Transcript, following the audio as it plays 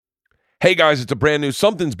Hey guys, it's a brand new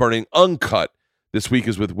Something's Burning Uncut. This week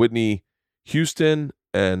is with Whitney Houston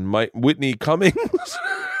and Whitney Cummings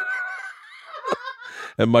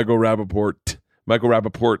and Michael Rapaport. Michael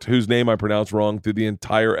Rapaport, whose name I pronounced wrong through the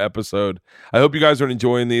entire episode. I hope you guys are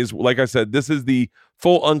enjoying these. Like I said, this is the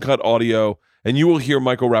full uncut audio, and you will hear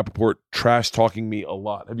Michael Rapaport trash talking me a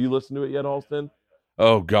lot. Have you listened to it yet, Alston?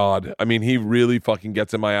 Oh God, I mean, he really fucking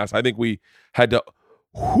gets in my ass. I think we had to.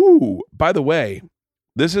 By the way.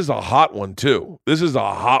 This is a hot one, too. This is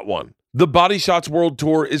a hot one. The Body Shots World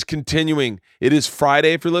Tour is continuing. It is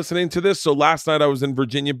Friday if you're listening to this. So last night I was in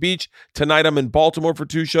Virginia Beach. Tonight I'm in Baltimore for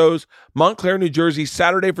 2 shows. Montclair, New Jersey,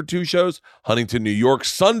 Saturday for 2 shows. Huntington, New York,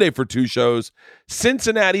 Sunday for 2 shows.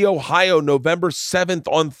 Cincinnati, Ohio, November 7th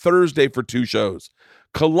on Thursday for 2 shows.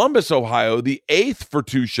 Columbus, Ohio, the 8th for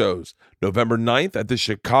 2 shows. November 9th at the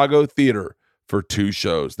Chicago Theater for 2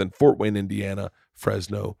 shows. Then Fort Wayne, Indiana,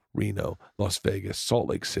 Fresno, Reno, Las Vegas, Salt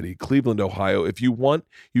Lake City, Cleveland, Ohio. If you want,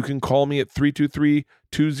 you can call me at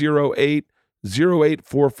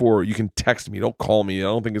 323-208-0844. You can text me. Don't call me. I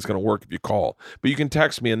don't think it's going to work if you call. But you can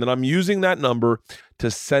text me, and then I'm using that number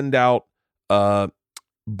to send out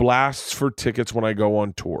blasts for tickets when I go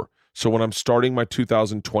on tour. So when I'm starting my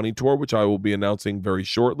 2020 tour, which I will be announcing very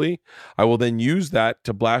shortly, I will then use that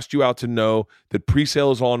to blast you out to know that pre-sale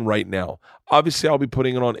is on right now. Obviously, I'll be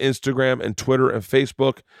putting it on Instagram and Twitter and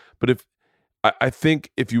Facebook. But I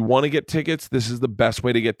think if you want to get tickets, this is the best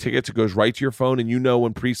way to get tickets. It goes right to your phone, and you know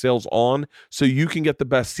when pre-sale's on, so you can get the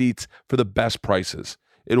best seats for the best prices.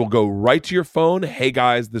 It'll go right to your phone. Hey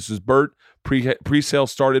guys, this is Bert. Pre-sale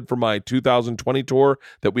started for my 2020 tour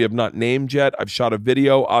that we have not named yet. I've shot a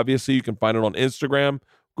video. Obviously, you can find it on Instagram.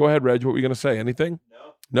 Go ahead, Reg. What were you going to say? Anything?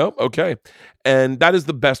 No? Okay. And that is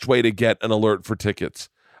the best way to get an alert for tickets.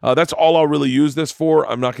 That's all I'll really use this for.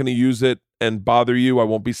 I'm not going to use it and bother you. I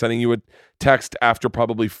won't be sending you a text after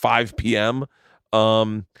probably 5 p.m.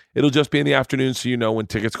 It'll just be in the afternoon so you know when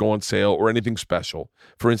tickets go on sale or anything special.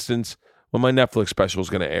 For instance, when my Netflix special is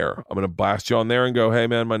going to air. I'm going to blast you on there and go, hey,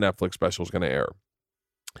 man, my Netflix special is going to air.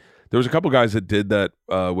 There was a couple guys that did that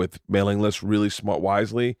with mailing lists really smart,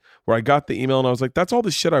 wisely, where I got the email and I was like, that's all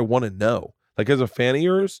the shit I want to know. Like, as a fan of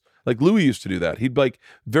yours, like Louis used to do that. He'd like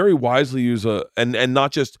very wisely use and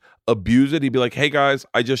not just abuse it. He'd be like, hey, guys,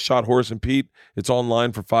 I just shot Horace and Pete. It's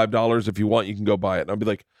online for $5. If you want, you can go buy it. And I'd be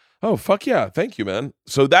like, oh, fuck yeah. Thank you, man.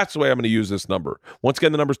 So that's the way I'm going to use this number. Once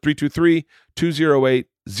again, the number is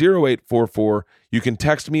 323-208-0844. You can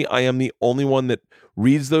text me. I am the only one that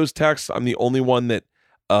reads those texts. I'm the only one that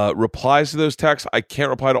replies to those texts. I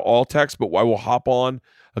can't reply to all texts, but I will hop on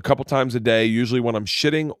a couple times a day, usually when I'm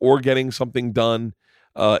shitting or getting something done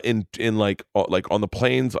in like on the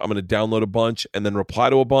planes. I'm going to download a bunch and then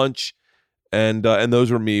reply to a bunch. And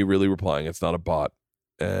those are me really replying. It's not a bot.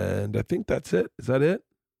 And I think that's it. Is that it?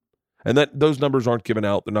 And those numbers aren't given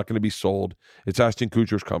out. They're not going to be sold. It's Ashton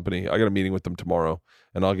Kutcher's company. I got a meeting with them tomorrow,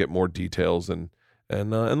 and I'll get more details. And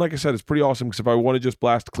like I said, it's pretty awesome because if I want to just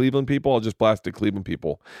blast Cleveland people, I'll just blast the Cleveland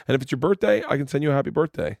people. And if it's your birthday, I can send you a happy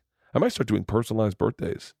birthday. I might start doing personalized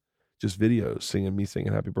birthdays, just videos singing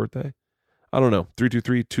happy birthday. I don't know.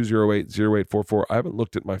 323-208-0844. I haven't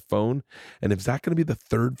looked at my phone. And is that going to be the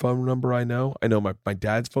third phone number I know? I know my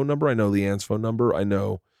dad's phone number. I know Leanne's phone number. I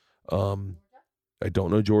know... I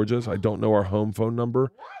don't know Georgia's. I don't know our home phone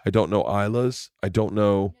number. I don't know Isla's. I don't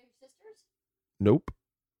know. Nope.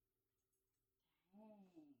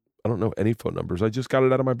 I don't know any phone numbers. I just got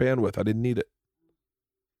it out of my bandwidth. I didn't need it.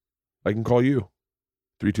 I can call you.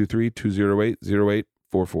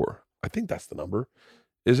 323-208-0844. I think that's the number.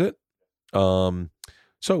 Is it? So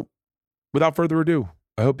without further ado,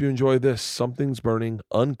 I hope you enjoy this Something's Burning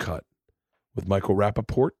Uncut with Michael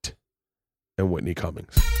Rapaport and Whitney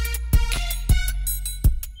Cummings.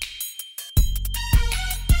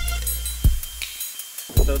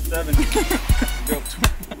 So 7. Go.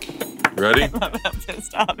 Ready?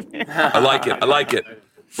 I like it.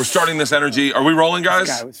 We're starting this energy. Are we rolling, guys?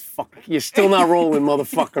 This guy was fucking... You're still not rolling,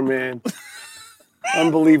 motherfucker, man.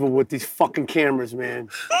 Unbelievable with these fucking cameras, man.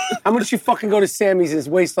 How much you fucking go to Sammy's and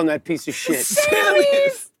waste on that piece of shit?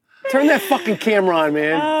 Sammy's? Turn that fucking camera on,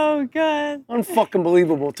 man. Oh, God. Unfucking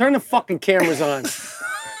believable. Turn the fucking cameras on.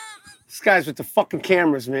 This guy's with the fucking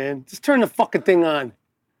cameras, man. Just turn the fucking thing on.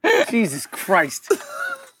 Jesus Christ.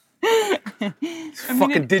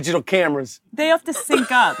 Fucking digital cameras. They have to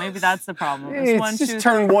sync up. Maybe that's the problem. It's just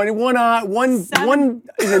turn one is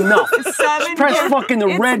enough. Press fucking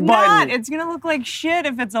the red button. It's gonna look like shit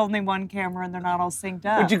if it's only one camera and they're not all synced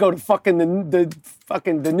up. Would you go to fucking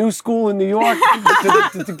the new school in New York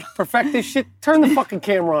to perfect this shit? Turn the fucking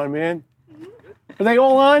camera on, man. Are they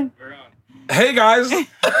all on? We're on. Hey guys,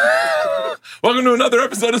 welcome to another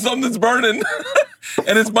episode of Something's Burning,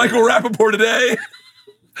 and it's Michael Rapaport today.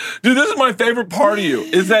 Dude, this is my favorite part of you,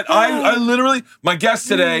 is that I literally, my guest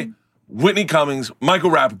today, Whitney Cummings,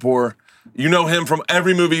 Michael Rapaport. You know him from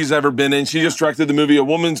every movie he's ever been in. She just directed the movie A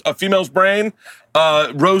Female's Brain.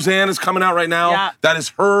 Roseanne is coming out right now. Yeah. That is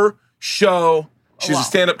her show. She's a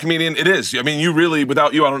stand-up comedian. It is. I mean, you really,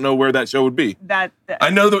 without you, I don't know where that show would be.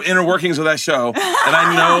 I know the inner workings of that show, and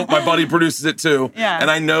I know my buddy produces it too. Yeah.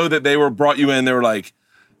 And I know that they brought you in. They were like,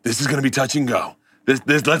 "This is going to be touch and go.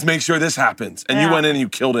 Let's make sure this happens." And you went in and you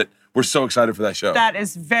killed it. We're so excited for that show. That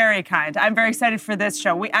is very kind. I'm very excited for this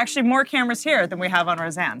show. We actually more cameras here than we have on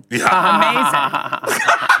Roseanne. Yeah.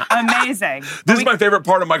 Amazing. This is my favorite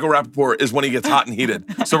part of Michael Rapaport is when he gets hot and heated.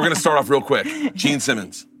 So we're going to start off real quick. Gene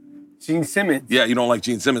Simmons. Gene Simmons. Yeah, you don't like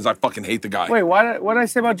Gene Simmons. I fucking hate the guy. Wait, what did I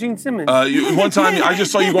say about Gene Simmons? One time, I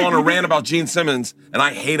just saw you go on a rant about Gene Simmons, and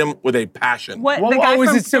I hate him with a passion. What? Well, The guy was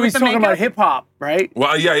from, it? So with he's the talking about makeup? hip hop, right?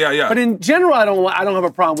 Well, yeah. But in general, I don't have a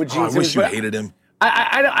problem with Gene I Simmons. wish you but hated him.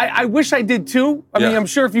 I wish I did too. I mean, Yeah. I'm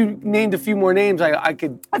sure if you named a few more names, I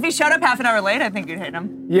could. If he showed up half an hour late, I think you'd hate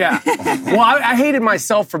him. Yeah. Well, I hated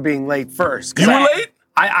myself for being late first. 'Cause You were late?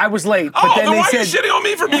 I was late, but Oh, then then they why are you said, shitting on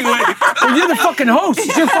me for being late? well, "You're the fucking host.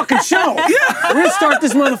 It's your fucking show. We're gonna start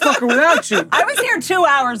this motherfucker without you." I was here 2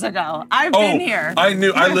 hours ago. I've been here. I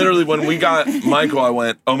knew. I literally, when we got Michael, I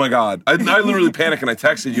went, "Oh my God." I literally panicked and I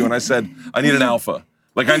texted you and I said, "I need an alpha.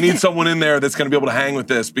 Like, I need someone in there that's going to be able to hang with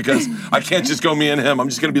this because I can't just go me and him. I'm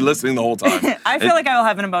just going to be listening the whole time." I feel like I will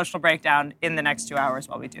have an emotional breakdown in the next 2 hours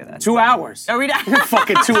while we do this. 2 hours. Are we done?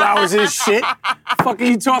 Fucking 2 hours of this shit. Fuck are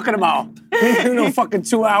you talking about? No fucking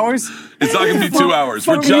 2 hours. It's not going to be 2 hours.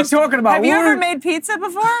 What We're are you just. talking about? Have you We're- ever made pizza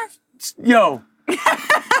before? Yo.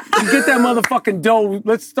 You get that motherfucking dough.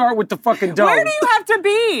 Let's start with the fucking dough. Where do you have to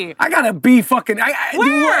be? I gotta be fucking.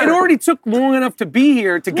 Where? It already took long enough to be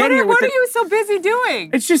here to get here. What with are you so busy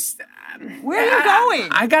doing? It's just. Where are you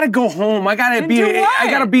going? I gotta go home. I gotta And be. do what? I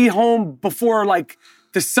gotta be home before like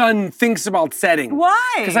the sun thinks about setting.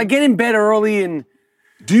 Why? Because I get in bed early and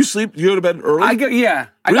Do you sleep? You go to bed early? yeah.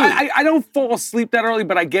 Really? I don't fall asleep that early,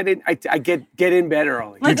 but I get in. I get in bed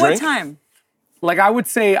early. Like what drink? time? Like I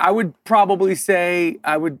would probably say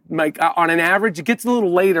like on an average, it gets a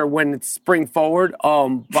little later when it's spring forward.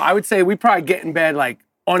 But I would say we probably get in bed like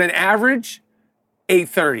on an average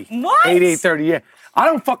 8:30. What? 8:30, yeah. I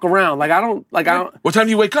don't fuck around. Like I don't What time do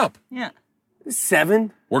you wake up? Yeah.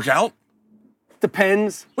 7, Work out?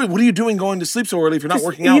 depends. Wait, what are you doing going to sleep so early if you're not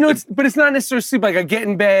working out? You know, but it's not necessarily sleep. Like I get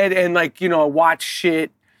in bed and like, I watch shit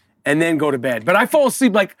and then go to bed. But I fall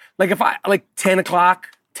asleep like if I like 10 o'clock,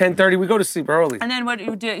 10:30, we go to sleep early. And then what do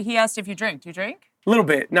you do? He asked if you drink. Do you drink? A little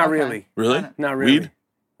bit, not Okay. really. Really? Not really. Weed?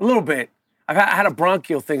 A little bit. I had a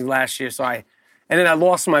bronchial thing last year, and then I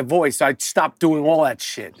lost my voice, so I stopped doing all that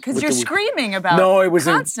shit. Because with you're the- screaming about No, it was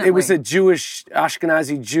constantly. a Jewish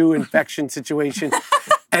Ashkenazi Jew infection situation,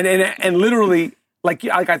 and literally like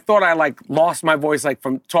I thought I like lost my voice like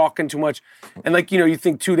from talking too much, and like you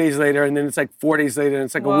think 2 days later, and then it's like 4 days later, and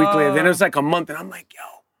it's like a week later, then it was like a month, and I'm like, yo,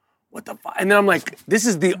 what the fuck? And then I'm like, this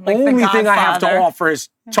is the the only thing I have to Godfather. offer is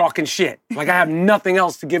talking shit. Like I have nothing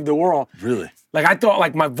else to give the world. Really? Like I thought,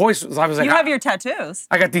 like my voice was. I was like, You have your tattoos.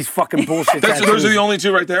 I got these fucking bullshit tattoos. Those are the only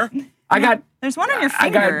two right there? I got. There's one on your I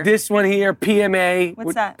finger. got this one here, PMA, What's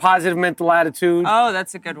with that? positive mental attitude. Oh,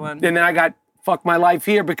 that's a good one. And then I got fuck my life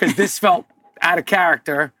here because this felt out of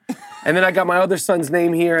character. And then I got my other son's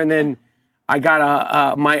name here, and then I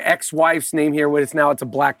got my ex-wife's name here, where it's a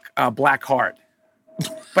black heart.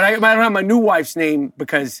 But I don't have my new wife's name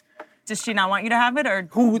because Does she not want you to have it, or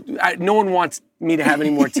no one wants me to have any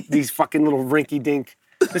more these fucking little rinky-dink.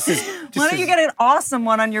 This is. why don't you get an awesome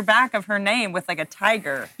one on your back of her name with like a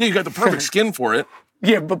tiger? Yeah, you got the perfect skin for it.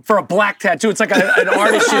 Yeah, but for a black tattoo, it's like an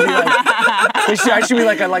artist should be like. I should be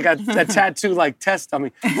like a tattoo like test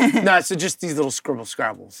dummy. No, so just these little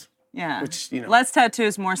scrabbles. Yeah. Which, Less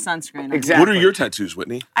tattoos, more sunscreen. Exactly. What are your tattoos,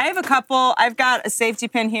 Whitney? I have a couple. I've got a safety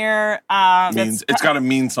pin here. It's got to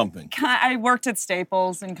mean something. I worked at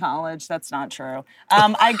Staples in college. That's not true.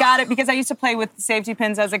 I got it because I used to play with safety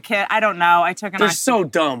pins as a kid. I don't know. I took an. They're so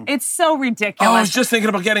dumb. It's so ridiculous. Oh, I was just thinking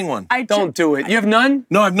about getting one. Don't do it. You have none?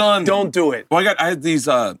 No, I've none. Don't do it. Well, I had these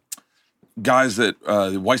guys that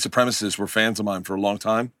white supremacists were fans of mine for a long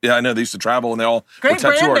time. Yeah, I know. They used to travel and they all Great were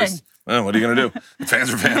tattoo branding. artists. What are you gonna do? The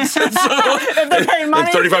fans are fans. If they're paying money.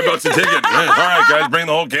 It's $35 a ticket. Yeah, all right, guys, bring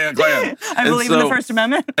the whole clan. I believe in the First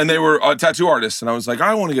Amendment. And they were tattoo artists, and I was like,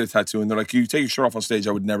 I want to get a tattoo. And they're like, you take your shirt off on stage.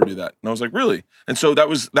 I would never do that. And I was like, really? And so that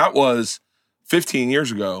was 15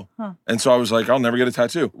 years ago. Huh. And so I was like, I'll never get a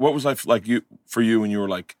tattoo. What was life like for you when you were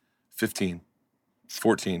like 15,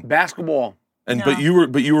 14? Basketball. And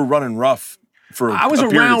but you were running rough for I was a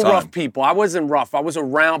period around of time. rough people. I wasn't rough. I was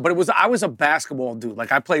around, but I was a basketball dude.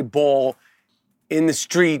 Like I played ball in the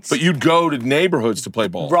streets. But you'd go to neighborhoods to play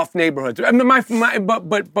ball. Rough neighborhoods. I mean,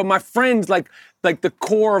 but my friends, like the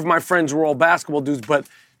core of my friends were all basketball dudes. But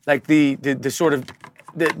like the sort of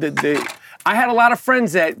I had a lot of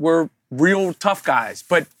friends that were real tough guys.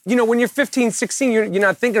 But you know, when you're 15, 16, you're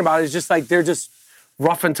not thinking about it. It's just like they're just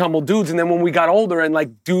rough and tumble dudes. And then when we got older and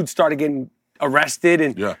like dudes started getting arrested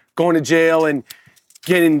and going to jail and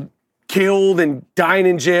getting killed and dying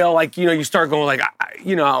in jail, like, you know, you start going like,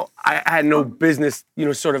 I had no business,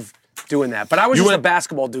 sort of doing that. But I was just a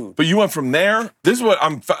basketball dude. But you went from there. This is what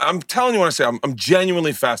I'm telling you when I say I'm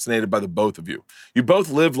genuinely fascinated by the both of you. You both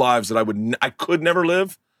live lives that I could never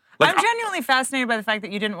live. Like, I'm genuinely fascinated by the fact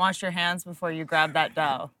that you didn't wash your hands before you grabbed that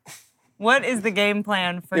dough. What is the game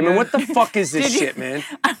plan for what the fuck is this shit, man?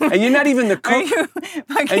 And you're not even the cook.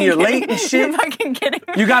 And you're late and shit. You're fucking kidding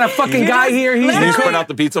me. You got a fucking guy here. He's Can you put out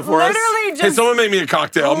the pizza for us? Hey, someone make me a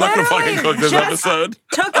cocktail. I'm not gonna fucking cook this episode.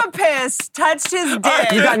 Took a piss, touched his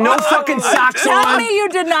dick. You got no fucking socks on. Tell me you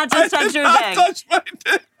did not just touch your dick. Touch my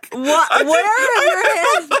dick. What? Where are your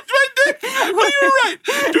hands? Touch my dick. Oh, you're right.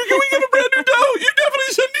 Dude, can we get a brand new dough? You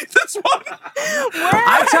definitely shouldn't eat this one.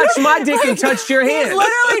 I touched my dick and touched your hand. He's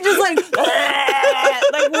literally just like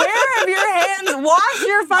where have your hands? Wash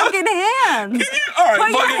your fucking hands. All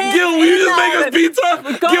right, fucking Gil, will you just make us pizza?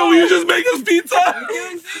 Gil, will you just make us pizza?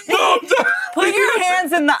 No, I'm done. Put your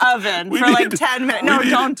hands in the oven for like 10 minutes. No,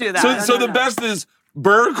 don't do that. So the best is,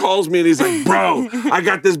 Burr calls me and he's like, bro, I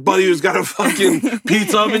got this buddy who's got a fucking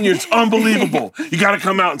pizza oven. It's unbelievable. You got to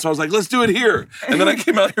come out. And so I was like, let's do it here. And then I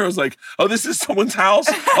came out here. I was like, oh, this is someone's house?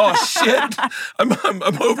 Oh, shit. I'm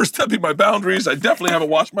overstepping my boundaries. I definitely haven't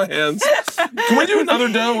washed my hands. Can we do another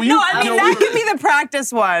dough? That could be the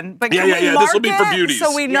practice one. But can we mark this will be for beauties.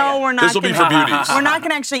 So we know we're not. This will be for beauties. We're not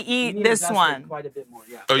going to actually eat this one. Quite a bit more,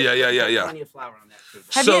 yeah. Oh, yeah. Plenty of flour on that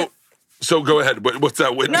too. So go ahead. What's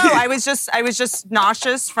that, Whitney? No, I was just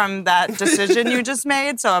nauseous from that decision you just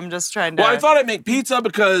made. So I'm just trying to. Well, I thought I'd make pizza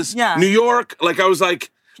because New York. Like I was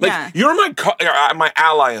like you're my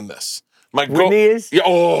ally in this. Whitney is? Yeah.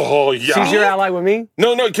 Oh, yeah. She's your ally with me?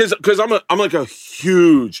 No, because I'm like a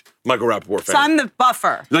huge Michael Rapaport fan. So I'm the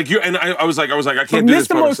buffer. Like you, and I was like, I can't do this. This is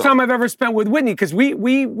the most time I've ever spent with Whitney because we've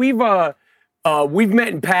met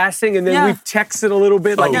in passing and then we've texted a little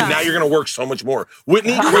bit. Now you're gonna work so much more.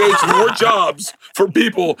 Whitney creates more jobs for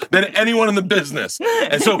people than anyone in the business.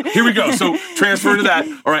 And so here we go. So transfer to that.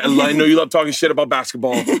 All right, I know you love talking shit about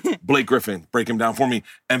basketball. Blake Griffin, break him down for me.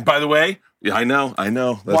 And by the way, I know.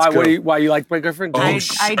 Why you like Blake Griffin? I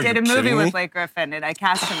did a movie with Blake Griffin and I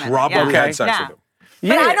cast him in it. Robert had sex with him.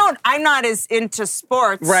 But I'm not as into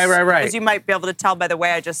sports. Right. As you might be able to tell by the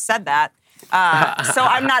way I just said that. So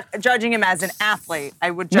I'm not judging him as an athlete. I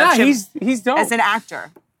would judge him he's dope. as an actor.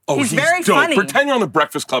 Oh, he's very dope. funny. Pretend you're on the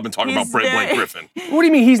Breakfast Club and talking about Blake Griffin. What do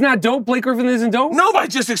you mean he's not dope? Blake Griffin isn't dope? No, but I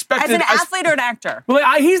just expected... As an athlete or an actor?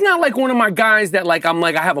 Well, he's not like one of my guys that like I'm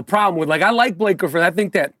like I have a problem with. Like I like Blake Griffin. I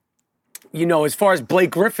think that, as far as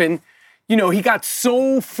Blake Griffin, he got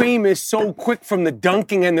so famous so quick from the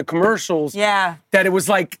dunking and the commercials. Yeah. That it was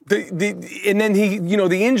like and then he,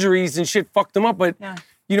 the injuries and shit fucked him up. But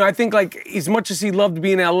I think like as much as he loved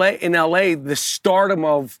being in LA, the stardom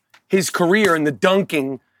of his career and the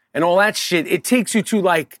dunking and all that shit, it takes you to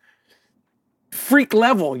like freak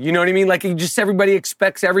level. You know what I mean? Like everybody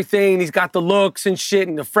expects everything. He's got the looks and shit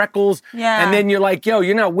and the freckles. Yeah. And then you're like, yo,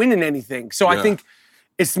 you're not winning anything. So I think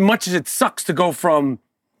as much as it sucks to go from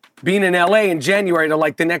being in LA in January to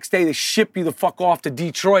like the next day they ship you the fuck off to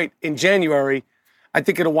Detroit in January, I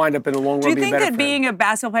think it'll wind up in the long run being better. Do you think that being a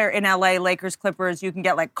basketball player in LA, Lakers, Clippers, you can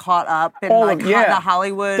get like caught up in the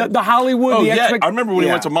Hollywood? The Hollywood. I remember when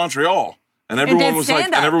he went to Montreal and everyone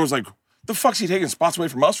was like, the fuck's he taking spots away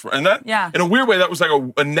from us for? And that, in a weird way, that was like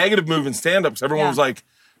a negative move in stand-up because everyone was like,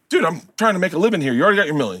 dude, I'm trying to make a living here. You already got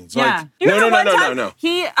your millions. Yeah. Like, no.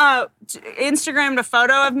 He Instagrammed a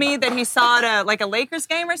photo of me that he saw at a Lakers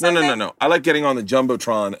game or something. No. I like getting on the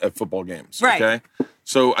Jumbotron at football games. Right. Okay?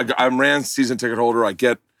 So I'm Rand's season ticket holder. If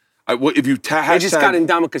you hashtag... They just got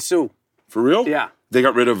Ndamukong Suh. For real? Yeah. They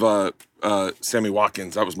got rid of Sammy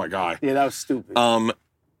Watkins. That was my guy. Yeah, that was stupid.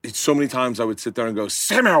 So many times I would sit there and go,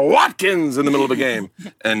 Sammy Watkins in the middle of a game.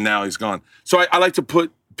 And now he's gone. So I like to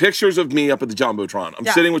put pictures of me up at the Jumbotron. I'm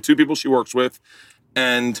sitting with two people she works with.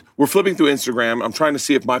 And we're flipping through Instagram. I'm trying to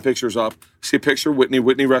see if my picture's up. I see a picture of Whitney.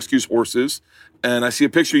 Whitney rescues horses. And I see a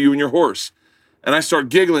picture of you and your horse. And I start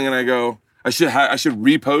giggling and I go, I should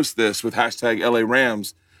repost this with hashtag LA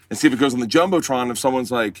Rams and see if it goes on the Jumbotron if someone's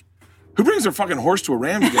like, who brings their fucking horse to a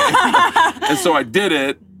Rams game? And so I did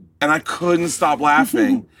it. and I couldn't stop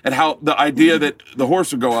laughing at how the idea that the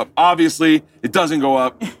horse would go up. Obviously, it doesn't go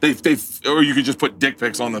up. Or you could just put dick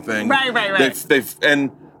pics on the thing. Right.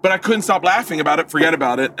 But I couldn't stop laughing about it. Forget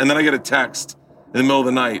about it. And then I get a text in the middle of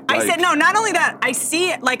the night. I said, no, not only that, I see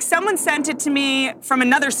it, like someone sent it to me from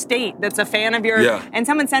another state that's a fan of yours, and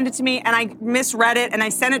someone sent it to me, and I misread it, and I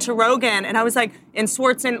sent it to Rogan, and I was like, in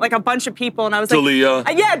Swartzen, like a bunch of people, and I was Dalia,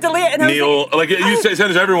 like, Dalia, and Neil, you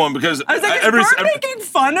send it to everyone because I was like, is Bert making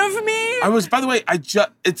fun of me? By the way,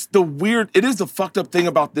 it is the fucked up thing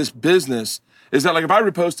about this business, is that like if I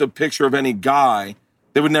repost a picture of any guy,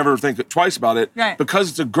 they would never think twice about it. Right. Because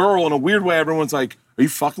it's a girl, in a weird way, everyone's like, are you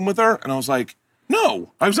fucking with her? And I was like,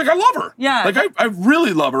 no. I was like, I love her. Yeah. Like, I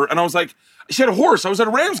really love her. And I was like, she had a horse. I was at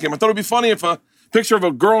a Rams game. I thought it'd be funny if a picture of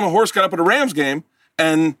a girl and a horse got up at a Rams game.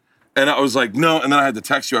 And I was like, no. And then I had to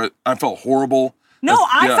text you. I felt horrible. No,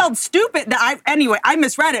 I felt stupid. Anyway, I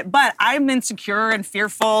misread it, but I'm insecure and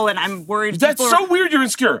fearful, and I'm worried. That's so weird you're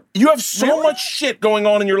insecure. You have so much shit going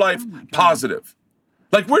on in your life, positive.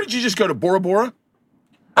 Like, where did you just go, to Bora Bora?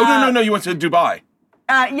 Oh, no, you went to Dubai.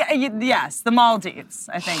 Yes, the Maldives,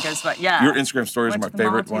 I think is what, Your Instagram stories are my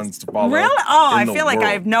favorite ones to follow. Really? Oh, I feel like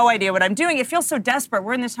I have no idea what I'm doing. It feels so desperate.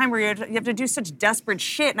 We're in this time where you have to do such desperate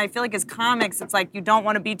shit, and I feel like as comics, it's like you don't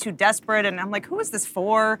want to be too desperate, and I'm like, who is this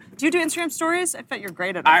for? Do you do Instagram stories? I bet you're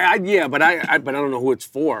great at it. Yeah, but I don't know who it's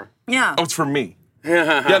for. Yeah. Oh, it's for me.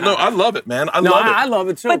 Yeah, no, I love it, man. I love it. I love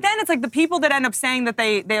it too. But then it's like the people that end up saying that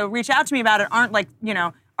they'll reach out to me about it aren't like,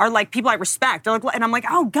 are like people I respect. They're like, and I'm like,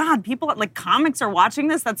 oh God, people like comics are watching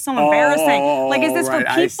this? That's so embarrassing. Like, is this for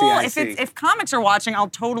people? I see. If comics are watching, I'll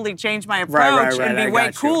totally change my approach and be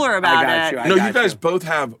way cooler about it. No, you guys both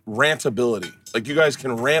have rantability. Like, you guys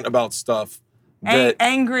can rant about stuff.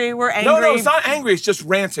 Angry, we're angry. No, it's not angry. It's just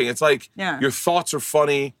ranting. It's like your thoughts are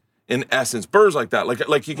funny in essence. Birds like that.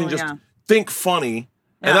 Like you can just think funny.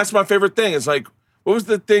 And that's my favorite thing. It's like, what was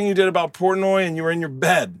the thing you did about Portnoy and you were in your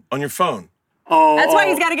bed on your phone? That's why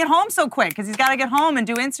he's got to get home so quick, because he's got to get home and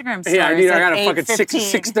do Instagram stories. Yeah, I got a fucking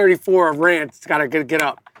 6:34 of rant. It's got to get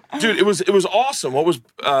up. Dude, it was awesome.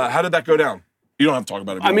 How did that go down? You don't have to talk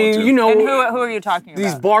about it. I mean, And who are you talking about?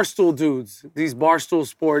 These Barstool dudes, these Barstool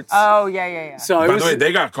Sports. Oh, yeah. So By the way,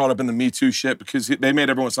 they got caught up in the Me Too shit because they made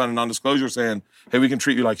everyone sign a non-disclosure saying, hey, we can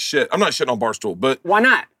treat you like shit. I'm not shitting on Barstool, but... Why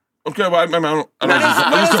not? Okay, well, I don't... What do we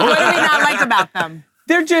not like about them?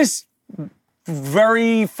 They're just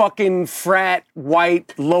very fucking frat,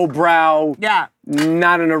 white, lowbrow. Yeah.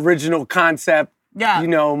 Not an original concept. Yeah.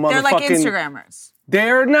 Motherfucking... They're like Instagrammers.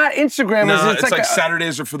 They're not Instagrammers. No, it's like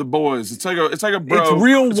Saturdays are for the boys. It's like a bro. It's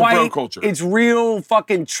real white. Bro culture. It's real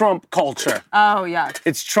fucking Trump culture. Oh, yeah.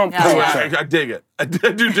 It's Trump Yeah, culture. I dig it. I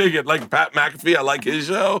do dig it. Like Pat McAfee, I like his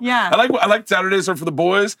show. Yeah. I like Saturdays are for the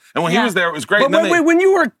boys, and when he was there, it was great. But wait, when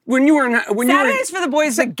you were Saturdays for the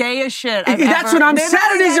boys, the gayest shit I've that's ever. what I'm.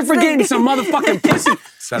 Saturdays are for getting some motherfucking pussy.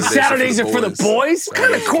 Saturdays are for the boys. What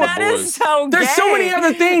kind of corp? That is so gay. There's so many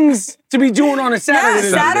other things to be doing on a Saturday.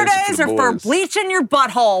 Yeah, Saturdays are for bleaching your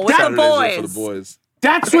butthole with the boys. Saturdays are for the boys.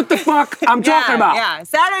 That's what the fuck I'm talking about. Yeah,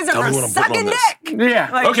 Saturdays are for sucking dick. Yeah.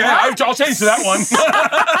 Like, Okay, I'll change to that one.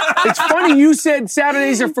 It's funny you said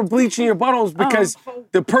Saturdays are for bleaching your buttholes because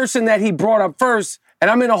the person that he brought up first, and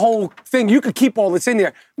I'm in a whole thing, you could keep all this in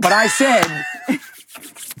there, but I said,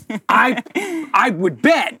 I would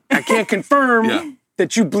bet, I can't confirm,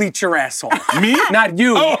 that you bleach your asshole. Me? Not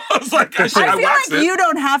you. Oh, I was like, I feel waxed like it. you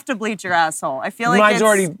don't have to bleach your asshole. I feel like Mine's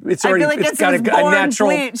already it's got a natural.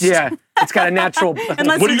 bleached. Yeah, it's got a natural.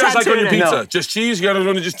 Unless What do you guys like on your pizza? No. Just cheese? You guys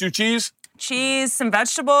want to just do cheese? Cheese, some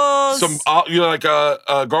vegetables. Some you like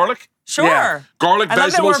garlic? Sure. Yeah. Garlic, I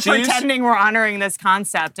love that vegetables, we're cheese? pretending we're honoring this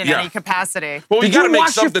concept in any capacity. Well, Did gotta you make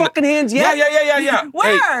wash your something fucking hands yet? Yeah.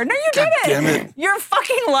 Where? Hey, No, you didn't. damn it. You're a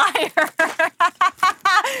fucking liar.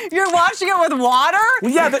 You're washing it with water?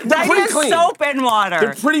 Well, yeah, they're I pretty use clean. soap and water.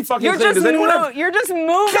 They're pretty fucking You're clean. just Does anyone have... You're just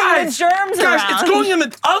moving the germs around. Guys, it's going in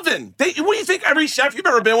the oven. What do you think every chef you've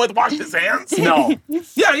ever been with washes his hands? No.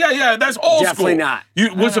 Yeah. That's old Definitely school.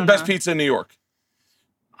 not. What's the best pizza in New York?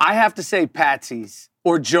 I have to say Patsy's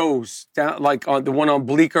or Joe's, down, like on the one on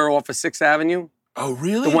Bleecker off of 6th Avenue. Oh,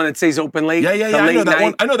 really? The one that says open late. Yeah. I know that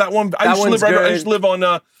one. I know that one. I used to live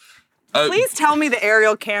on... Please tell me the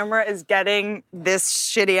aerial camera is getting this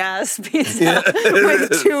shitty ass pizza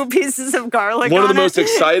with 2 pieces of garlic on it. One of the most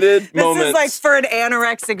excited moments. This is like for an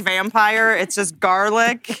anorexic vampire. It's just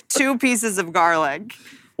garlic, 2 pieces of garlic.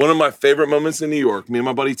 One of my favorite moments in New York, me and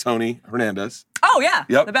my buddy Tony Hernandez. Oh, yeah.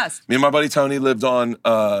 Yep. The best. Me and my buddy Tony lived on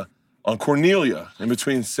Cornelia, in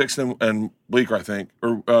between 6th and Bleecker, I think.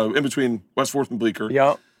 Or in between West 4th and Bleecker.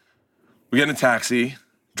 Yep. We get in a taxi,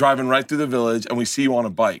 driving right through the village, and we see you on a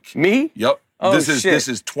bike. Me? Yep. Oh, this shit.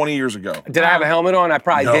 is 20 years ago. Did I have a helmet on? I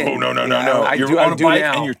probably didn't. No. I You're do, on I a do bike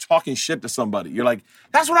now. and you're talking shit to somebody. You're like,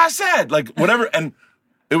 that's what I said. Like, whatever. And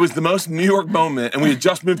it was the most New York moment. And we had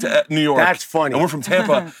just moved to New York. That's funny. And we're from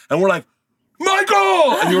Tampa. And we're like,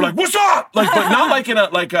 Michael! And you were like, what's up? Like, but not like in a,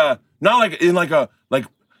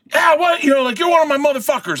 yeah, what? You know, like, you're one of my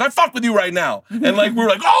motherfuckers. I fuck with you right now. And like, we were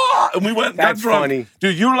like, oh! And we went and got That's drunk. funny.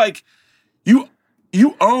 Dude, you were like, you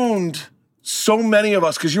owned so many of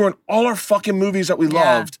us because you were in all our fucking movies that we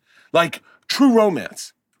loved. Like True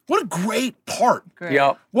Romance. What a great part. Great.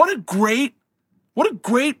 Yep. What a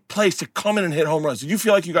great place to come in and hit home runs. Did you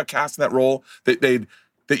feel like you got cast in that role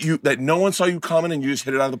that no one saw you coming and you just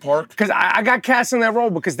hit it out of the park? Because I got cast in that role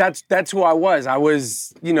because that's who I was. I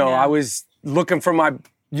was, I was looking for my,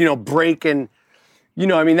 break, and,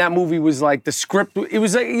 I mean, that movie was like the script. It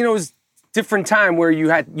was like, it was different time where you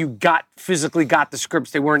physically got the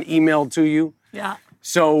scripts. They weren't emailed to you. Yeah.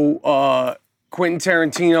 So Quentin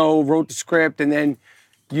Tarantino wrote the script, and then,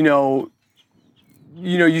 you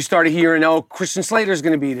started hearing, Christian Slater's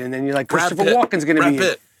going to be it, and then you're like, Christopher Walken's going to be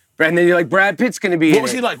it. And then you're like, Brad Pitt's going to be What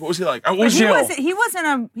was he like? What was he like? He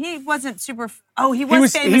wasn't super. Oh, he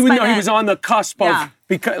was famous he by then. was on the cusp of,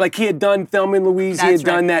 because like he had done Thelma and Louise, he had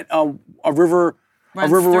done that A River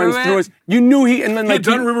Runs Through Us. You knew and then He had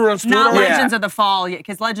done River Runs Through It Not already? Legends of the Fall,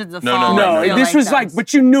 because Legends of the Fall. No, this was like,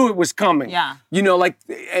 but you knew it was coming. Yeah.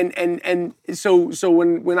 And so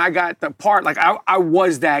when I got the part, like I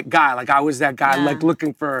was that guy. Like I was that guy, like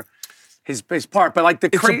looking for his part. But like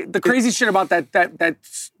the crazy shit about that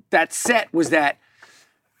set was that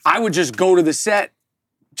I would just go to the set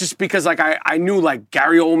just because like I knew like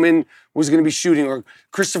Gary Oldman was going to be shooting, or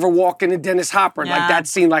Christopher Walken and Dennis Hopper. Like that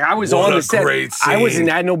scene, like I was on the set. Great scene.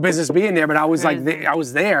 I had no business being there, but I was like, I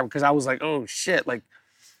was there because I was like, oh shit, like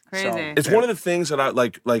Crazy. So, It's one of the things that I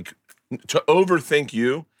like to overthink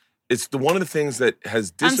you. It's one of the things that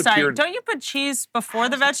has disappeared. I'm sorry, don't you put cheese before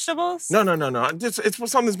the vegetables? No. It's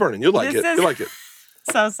something that's burning. You like it. You like it.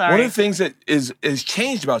 So sorry. One of the things that is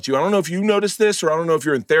changed about you, I don't know if you noticed this, or I don't know if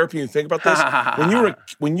you're in therapy and you think about this.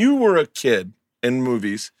 when you were a kid in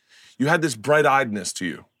movies, you had this bright-eyedness to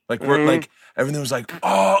you. Like where like everything was like,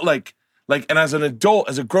 oh, like and as an adult,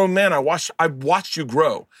 as a grown man, I watched you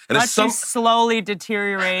grow. And Watched you slowly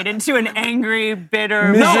deteriorate into an angry,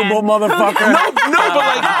 bitter, miserable man.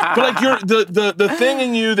 motherfucker. but like you're the thing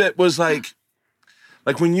in you that was like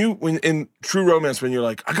when in True Romance, when you're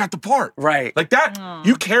like, I got the part. Right. Like that,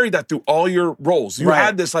 you carried that through all your roles. You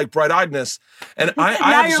had this like bright-eyedness. And I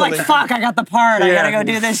now you're like, fuck, I got the part. I gotta go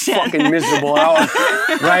do this shit. Fucking miserable.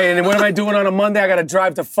 Right, and what am I doing on a Monday? I gotta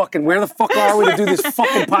drive to fucking, where the fuck are we to do this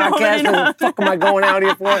fucking podcast? What the fuck am I going out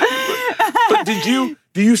here for? But do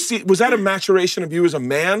you see, was that a maturation of you as a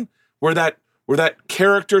man? Where that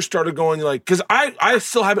character started going like, because I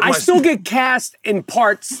still have it in I still get cast in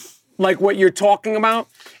parts like what you're talking about.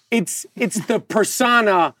 It's the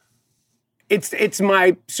persona. It's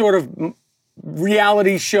my sort of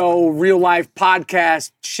reality show, real life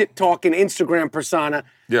podcast, shit talking Instagram persona.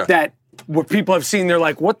 Yeah. That what people have seen, they're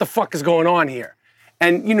like, what the fuck is going on here?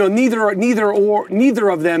 And neither of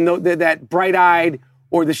them, that bright eyed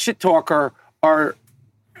or the shit talker, are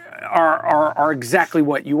exactly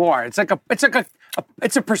what you are. It's like a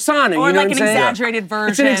persona, Or you know like what I'm an saying? exaggerated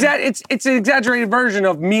version. It's an exaggerated version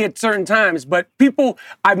of me at certain times. But people,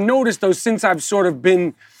 I've noticed though, since I've sort of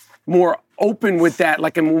been more open with that,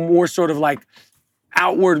 like I'm more sort of like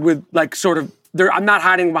outward with like sort of, I'm not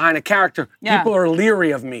hiding behind a character. Yeah. People are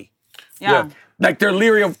leery of me. Yeah. Like they're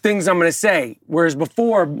leery of things I'm gonna say. Whereas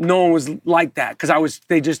before, no one was like that because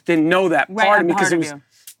they just didn't know that part of me because it was,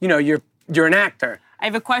 you're an actor. I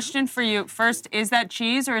have a question for you. First, is that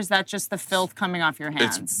cheese or is that just the filth coming off your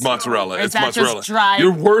hands? It's mozzarella. Is It's that mozzarella. just dry?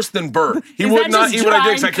 You're worse than Bert. He Is would that not just eat what I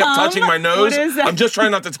did because I dried kept touching my cum? nose. What is that? I'm just trying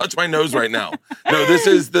not to touch my nose right now. No, this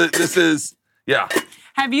is yeah.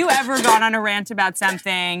 Have you ever gone on a rant about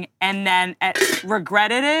something and then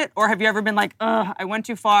regretted it? Or have you ever been like, ugh, I went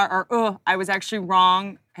too far, or ugh, I was actually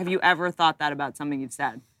wrong? Have you ever thought that about something you've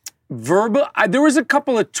said? There was a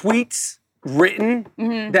couple of tweets written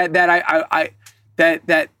that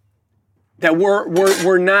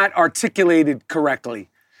were not articulated correctly,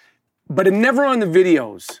 but never on the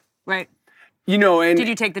videos. Right. And Did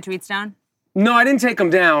you take the tweets down? No, I didn't take them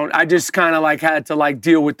down. I just kind of like had to like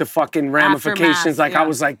deal with the fucking ramifications. Aftermath, I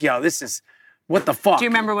was like, yo, this is what the fuck. Do you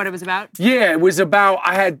remember what it was about? Yeah, it was about.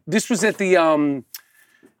 This was at the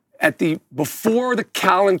before the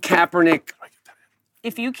Colin Kaepernick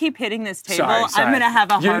if you keep hitting this table, Sorry. I'm gonna have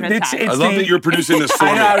a heart attack. I love that you're producing this for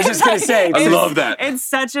I me. know, I was just going to say. I love that. It's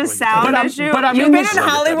such a sound issue. but I'm You've in been the- in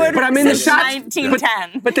Hollywood but I'm in the since shots-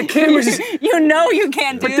 1910. But the cameras... you know you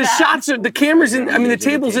can't do But the that. shots are... The cameras in... I mean, the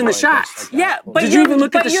table's in the shots. Yeah, but Did you even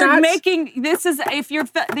look at the you're shots? making this is if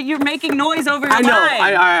you're making noise over your I know.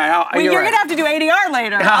 line. Well, You're right. gonna have to do ADR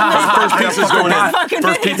later. First pizza's going in. Fucking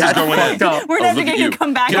First pizza's going in. fucked up. We're never gonna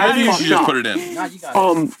come back out. Maybe you should just up. put it in. No, you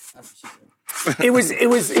got it. It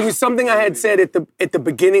was something I had said at the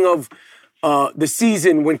beginning of the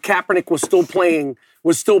season when Kaepernick was still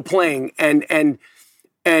playing, and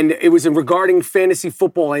it was regarding fantasy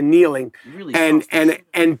football and kneeling, really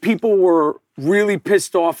and people were really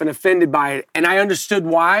pissed off and offended by it, and I understood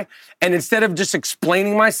why. And instead of just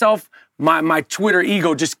explaining myself, my Twitter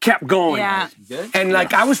ego just kept going. Yeah. Good? And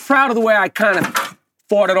like I was proud of the way I kind of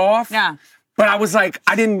fought it off. Yeah. But I was like,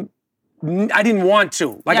 I didn't want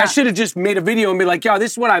to. Like, Yeah. I should have just made a video and be like, yo,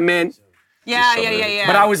 this is what I meant. Yeah.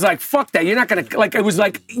 But I was like, fuck that. You're not going to, like, it was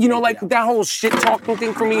like, like that whole shit talking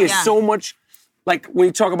thing for me is Yeah. so much, like, when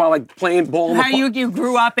you talk about, like, playing ball. in the How you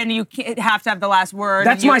grew up and you have to have the last word.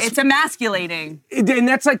 That's and my- it's emasculating. And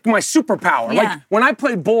that's like my superpower. Yeah. Like, when I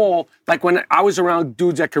played ball, like, when I was around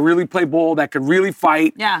dudes that could really play ball, that could really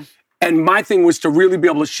fight. Yeah. And my thing was to really be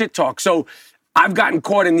able to shit talk. So I've gotten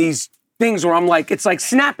caught in these things where I'm like, it's like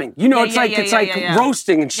snapping. Yeah.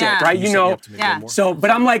 Roasting and shit, Yeah. right? Yeah. So, but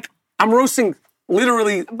I'm like, I'm roasting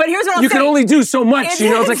literally. But here's what I'll you can say. only do so much.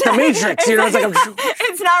 It's like the Matrix. It's like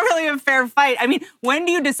it's not really a fair fight. I mean, when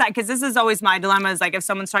do you decide? Because this is always my dilemma: is like if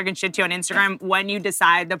someone's talking shit to you on Instagram, when you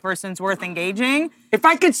decide the person's worth engaging. if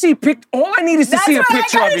I could see all I need is to see a what I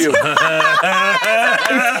picture of gotta you.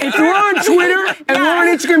 do. If we're on Twitter and we're on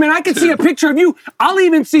Instagram and I can see a picture of you, I'll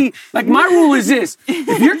even see, like, my rule is this.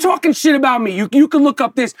 If you're talking shit about me, you can look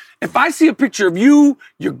up this. If I see a picture of you,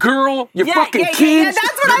 your girl, your fucking kids,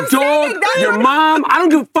 that's what your I'm dog, saying. That's your what- mom, I don't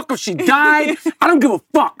give a fuck if she died. I don't give a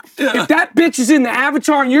fuck. If that bitch is in the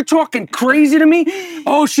avatar and you're talking crazy to me,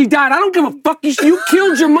 oh, she died. I don't give a fuck. You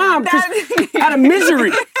killed your mom out of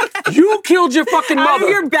misery. You killed your fucking mother. Out of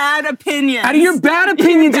your bad opinions. Out of your bad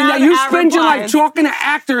opinions, and bad that you spend your life replies. talking to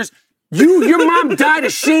actors. Your mom died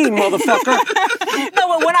of shame, motherfucker. No,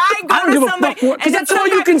 but when I go I don't to give a somebody, fuck because and that's it's all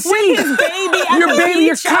you somebody can see. with his baby at Your the baby,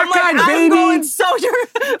 your beach, I'm like, cockeyed I'm baby. going, so you're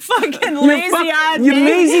fucking lazy-eyed. you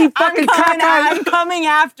lazy fucking cockeyed. cockeyed. I'm coming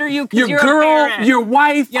after you because Your you're girl, a parent. your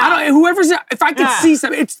wife, Yeah. whoever's. If I can Yeah. see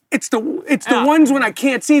something, it's the ones when I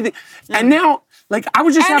can't see the. And now, like, I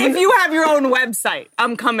was just And having. if you have your own website,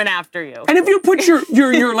 I'm coming after you. and if you put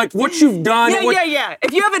your like what you've done, and what, Yeah.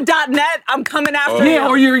 If you have a .net, I'm coming after you. yeah,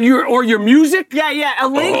 or your music, Yeah. A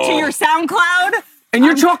link to your SoundCloud. and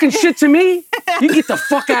you're talking shit to me, you get the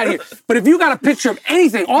fuck out of here. But if you got a picture of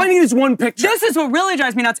anything, all I need is one picture. This is what really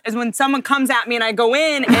drives me nuts is when someone comes at me and I go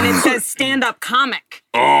in and it says stand-up comic.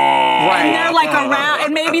 And they're like around,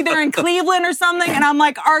 and maybe they're in Cleveland or something, and I'm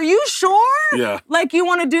like, are you sure? Yeah. Like, you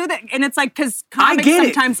want to do that? And it's like, because comics get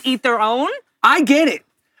it. sometimes eat their own. I get it.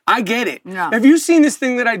 Yeah. Have you seen this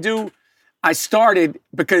thing that I do? I started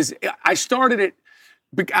it,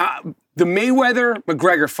 the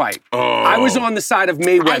Mayweather-McGregor fight. I was on the side of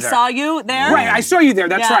Mayweather. I saw you there. Right, I saw you there.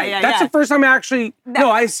 That's Yeah, right. yeah, That's yeah. the first time I actually.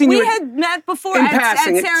 No, I seen we you. had met before in at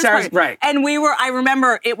passing at Sarah's Sarah's- party. right. And I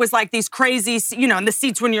remember it was like these crazy, in the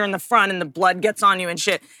seats when you're in the front and the blood gets on you and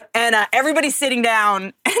shit. And everybody's sitting down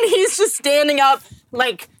and he's just standing up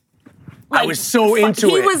like I was so into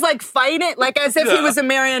it. He was like fighting, like as if he was a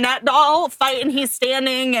marionette doll fighting. He's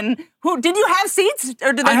standing, and did you have seats,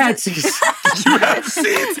 or did they? I had seats. You have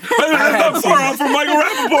seats. That's not far off from Michael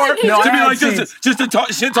Rapaport. No, to I be had like seats. just to talk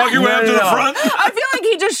shit talk your way up to the No. front. I feel like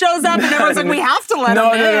he just shows up, and everyone's like, "We have to let him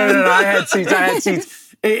in." No. I had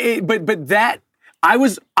seats. But that. I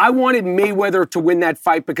wanted Mayweather to win that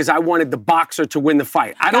fight because I wanted the boxer to win the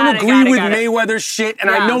fight. I don't agree with Mayweather's shit, and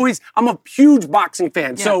I know I'm a huge boxing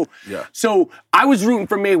fan. Yeah. So I was rooting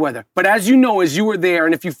for Mayweather. But as you know, as you were there,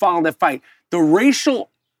 and if you followed that fight, the racial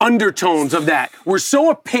undertones of that were so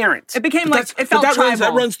apparent. It became like it But felt tribal.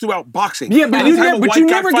 that runs throughout boxing. Yeah, but Anytime a white you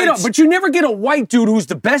guy never fights- get a white dude who's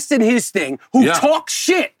the best in his thing who Yeah. talks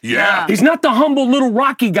shit. Yeah. He's not the humble little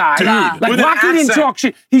Rocky guy. Dude, Like with an Rocky didn't accent. talk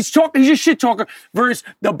shit. He's a shit talker versus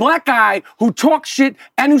the black guy who talks shit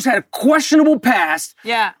and who's had a questionable past.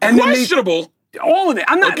 Yeah. And then Questionable. all of it.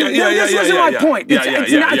 I'm not. Okay, This wasn't my point. Yeah,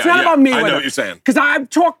 It's not about Mayweather. I know what you're saying. Because I've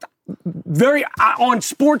talked on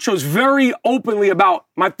sports shows very openly about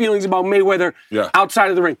my feelings about Mayweather outside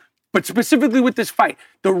of the ring. But specifically with this fight,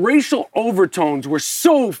 the racial overtones were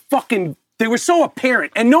so fucking they were so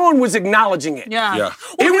apparent, and no one was acknowledging it. Yeah. Yeah.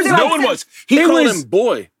 It was no like- one was. He it called was- him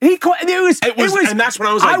boy. He called, it was, and that's when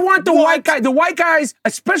I was like, I want the what? white guy. The white guys,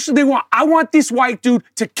 especially, I want this white dude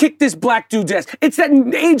to kick this black dude's ass. It's that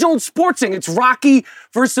age-old sports thing. It's Rocky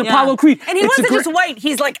versus Apollo Creed. And he It's a wasn't just white,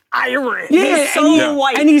 he's like Irish. Yeah, He's so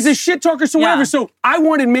white. And he's a shit talker, so Yeah. whatever. So I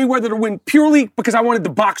wanted Mayweather to win purely because I wanted the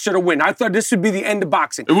boxer to win. I thought this would be the end of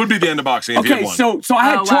boxing. It would be the end of boxing if he Okay, had won. so I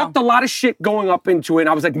had Oh, wow. talked a lot of shit going up into it. And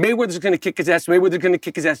I was like, Mayweather's gonna kick his ass. Mayweather's gonna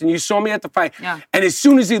kick his ass. And you saw me at the fight. Yeah. And as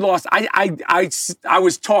soon as he lost, I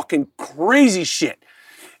was talking crazy shit.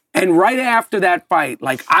 And right after that fight,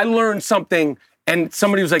 like I learned something. And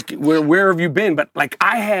somebody was like, where have you been? But like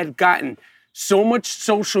I had gotten so much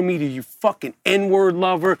social media, you fucking N-word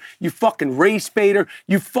lover, you fucking race baiter,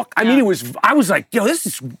 I mean, I was like, yo, this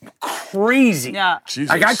is crazy. Yeah. Jesus.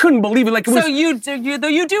 Like I couldn't believe it. Like it was. So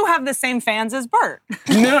you do have the same fans as Bert.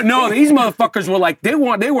 No, these motherfuckers were like, they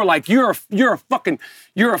were like, you're a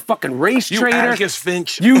fucking race You traitor. Atticus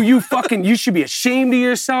Finch. You should be ashamed of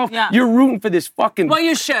yourself. Yeah. You're rooting for this fucking. Well,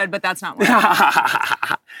 you should, but that's not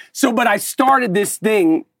what. So, but I started this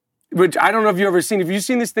thing, which I don't know if you've ever seen. Have you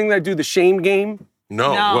seen this thing that I do, the shame game?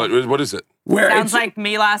 No. No. What is it? Where Sounds it's- like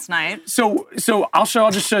me last night. So I'll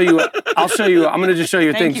just show you. I'm gonna just show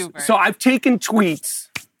you Thank things. you, Bert. So I've taken tweets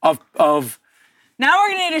of. Now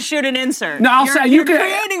we're gonna need to shoot an insert. No, I'll You're- say you you're can-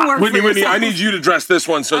 creating work for Whitney, yourself. I need you to dress this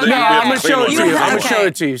one so that Okay. you No, can I'm gonna show it to you. I'm gonna Okay. show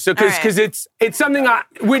it to you. So All right. because it's something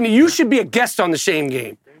Whitney, you should be a guest on the shame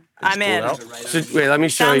game. I'm in. So, wait, let me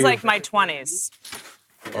show Sounds you. like my 20s.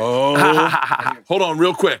 Oh. Hold on,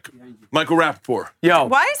 real quick. Michael Rapaport Yo,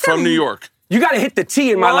 Why is there from New York, you got to hit the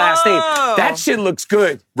T in my last name. Whoa. That shit looks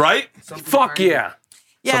good. right? Fuck yeah.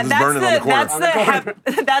 Yeah, Something's that's burning on the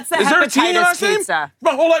corner. that's the Is there a T in your hepatitis last name? pizza.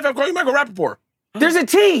 My whole life I've called you Michael Rapaport. There's a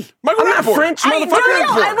T. Michael I'm not Rapaport. French, I motherfucker.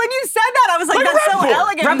 know. When you said that, I was like, Michael that's so Rapaport.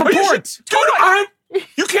 elegant. Rapaport.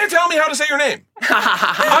 You can't tell me how to say your name.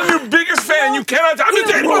 I'm your biggest fan. You cannot. I've been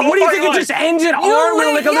dating What do you think? It life. just ends it You arm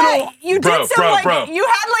with like a little. You did Bro, some like bro. you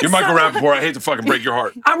had like You're Michael some, Rapaport. I hate to fucking break your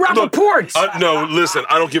heart. I'm Rapaport. No, listen.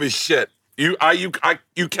 I don't give a shit. You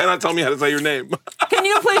cannot tell me how to say your name. Can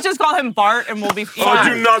you please just call him Bart and we'll be Oh,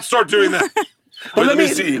 fine? do not start doing that. Wait, let me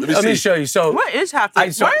see. Let me show you. So What is half I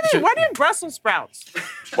the saw- why do you have Brussels sprouts?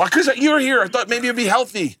 Why? Because you were here. I thought maybe it'd be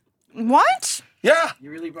healthy. What? Yeah. You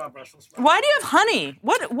really brought Brussels sprouts. Why do you have honey?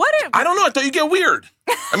 What? I don't know. I thought you'd get weird.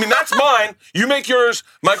 I mean, that's mine. You make yours.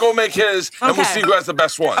 Michael will make his, and we'll Okay. see who has the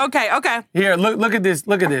best one. Okay. here, look at this.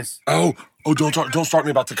 Look at this. Oh, don't start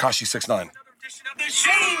me about Tekashi 6ix9ine. Edition of the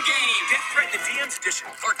Shame Game. Didn't threaten the DM's edition.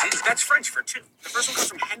 Or that's French for two. The first one comes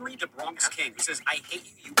from Henry de Bronx King, who says, I hate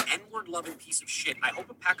you, you N-word loving piece of shit. I hope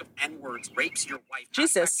a pack of N-words rapes your wife.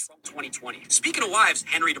 Jesus. Trump 2020. Speaking of wives,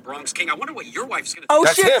 Henry de Bronx King, I wonder what your wife's going to Oh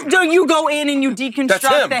That's shit! him. So you go in and you That's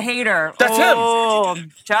deconstruct him. the hater. That's him. Oh,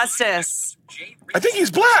 justice. I think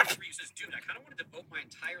he's black. Dude, I kind of wanted to devote my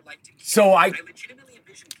entire life to So I legitimately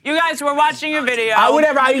envisioned You guys were watching a video.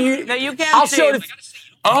 whatever. that you can't I'll see. show it.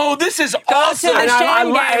 Oh, this is to awesome. the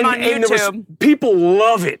Shame Game on there was- YouTube. people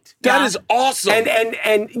love it. That Yeah. is awesome.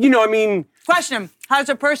 And you know, I mean, Question: has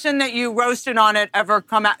a person that you roasted on it ever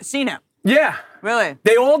come out seen it? yeah. Really?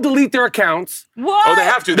 They all delete their accounts. What? Oh, they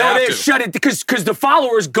have to. They No, have they to. shut it because the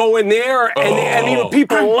followers go in there and you know,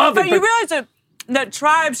 people love But it. you realize that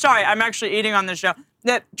tribes. Sorry, I'm actually eating on this show.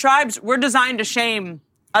 That tribes were designed to shame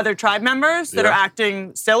other tribe members that Yeah. are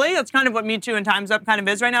acting silly. That's kind of what Me Too and Time's Up kind of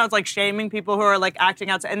is right now. It's like shaming people who are like acting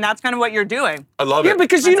outside, and that's kind of what you're doing. I love Yeah, it.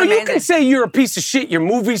 because you That's know you can amazing. say you're a piece of shit, your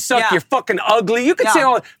movies suck, Yeah. you're fucking ugly. You can Yeah. say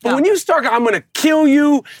all that, but Yeah. when you start, I'm gonna kill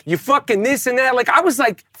you, you fucking this and that. Like I was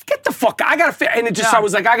like, get the fuck. I gotta. And it just I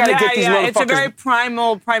was like, I gotta get these motherfuckers. It's a very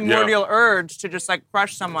primordial urge to just like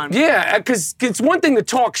crush someone. Yeah, because it's one thing to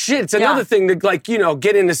talk shit. It's another Yeah. thing to like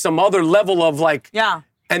get into some other level of like. Yeah.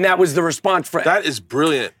 And that was the response for That is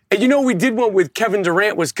brilliant. And you know, we did one with Kevin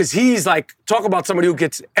Durant was because he's like, talk about somebody who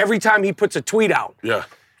gets, every time he puts a tweet out, Yeah.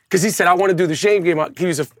 because he said, I want to do the shame game.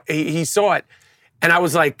 He saw it. And I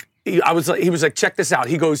was like, he was like, check this out.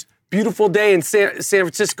 He goes, beautiful day in San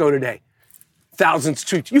Francisco today. Thousands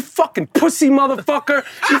tweets. You fucking pussy motherfucker.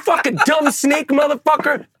 You fucking dumb snake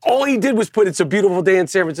motherfucker. All he did was put, it's a beautiful day in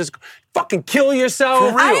San Francisco. Fucking kill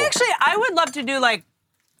yourself. I would love to do like.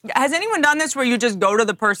 Has anyone done this where you just go to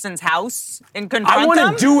the person's house and confront I wanna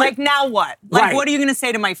them? do it- Like, now what? Like, Right. what are you going to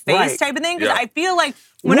say to my face Right. type of thing? Because Yeah. I feel like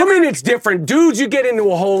whenever Women, it's different. Dudes, you get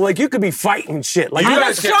into a hole, like you could be fighting shit. Like You I'm a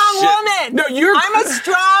guys get strong shit. woman. No, I'm a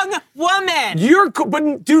strong woman.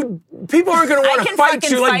 But dude, people aren't gonna I want to can fight fucking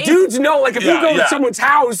you. Like fight. dudes know, like if you Yeah, go to yeah. someone's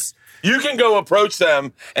house, You can go approach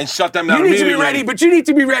them and shut them down You need to be immediately. ready, but you need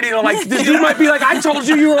to be ready to like, the dude might be like, I told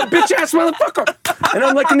you were a bitch ass motherfucker. And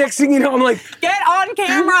I'm like, the next thing you know, I'm like, Get on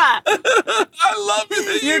camera. I love you.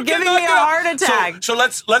 That You're you giving cannot me a get out. heart attack. So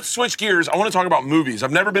let's switch gears. I want to talk about movies.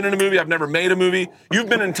 I've never been in a movie. I've never made a movie. You've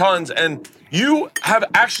been in tons, and you have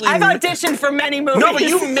actually. I've auditioned for many movies. No, but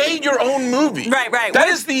you made your own movie. Right. That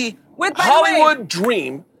is the by the way- Hollywood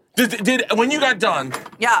dream. Did when you got done?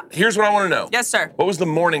 Yeah. Here's what I want to know. Yes, sir. What was the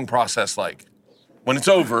mourning process like? When it's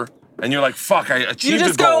over and you're like, fuck, I achieved You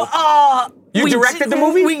just a goal. go, oh. You directed the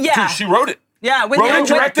movie? Yeah. She wrote it. Yeah, with Wrote Neil it,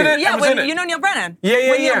 directed it, Yeah, and was in with, it. you know Neil Brennan.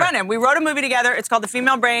 Yeah, With yeah. Neil Brennan. We wrote a movie together. It's called The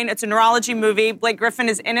Female Brain. It's a neurology movie. Blake Griffin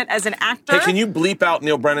is in it as an actor. Hey, can you bleep out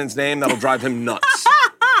Neil Brennan's name? That'll drive him nuts.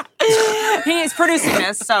 He is producing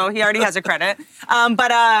this, so he already has a credit.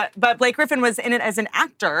 But Blake Griffin was in it as an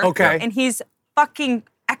actor. Okay. And he's fucking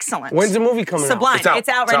excellent. when's the movie coming out? Sublime. It's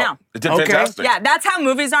out right now. It did Okay. fantastic. Yeah, that's how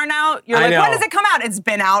movies are now. You're I like, when know. does it come out? It's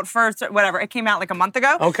been out for whatever. It came out like a month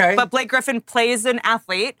ago. Okay. But Blake Griffin plays an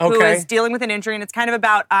athlete who Okay. is dealing with an injury, and it's kind of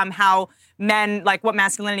about how men, like what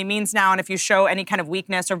masculinity means now, and if you show any kind of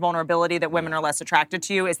weakness or vulnerability that women are less attracted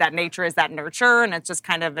to you, is that nature, is that nurture? And it's just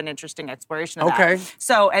kind of an interesting exploration of Okay. that.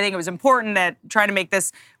 So I think it was important that trying to make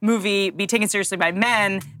this movie be taken seriously by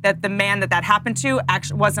men, that the man that happened to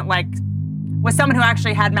actually wasn't like, was someone who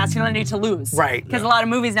actually had masculinity to lose. Right. Because a lot of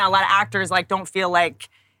movies now, a lot of actors like don't feel like,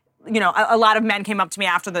 you know, a lot of men came up to me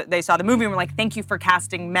after they saw the movie and were like, thank you for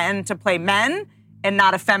casting men to play men and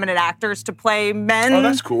not effeminate actors to play men. Oh,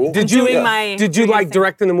 that's cool. Did you Doing my like thing.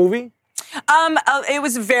 directing the movie? It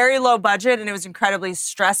was very low budget and it was incredibly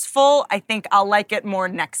stressful. I think I'll like it more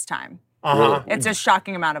next time. Uh-huh. It's a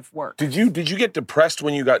shocking amount of work. Did you get depressed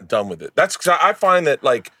when you got done with it? That's because I find that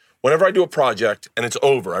like whenever I do a project and it's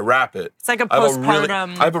over, I wrap it. It's like a I have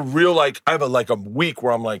postpartum. I have a week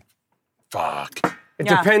where I'm like, fuck. It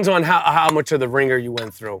Yeah. depends on how much of the ringer you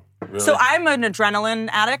went through. Really? So I'm an adrenaline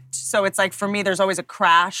addict. So it's like for me, there's always a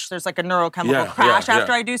crash. There's like a neurochemical Yeah, crash yeah,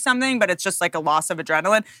 after yeah. I do something, but it's just like a loss of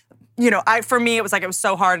adrenaline. You know, for me, it was like it was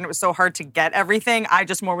so hard and it was so hard to get everything. I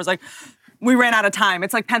just more was like, we ran out of time.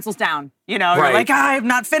 It's like pencils down. You know, Right. you're like, I'm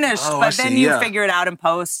not finished. Oh, I But then see, you yeah. figure it out in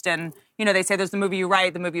post. And, you know, they say there's the movie you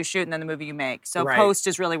write, the movie you shoot, and then the movie you make. So Right. post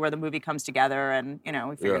is really where the movie comes together. And, you know,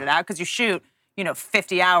 we figured Yeah. it out because you shoot,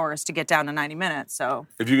 50 hours to get down to 90 minutes. So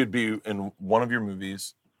If you could be in one of your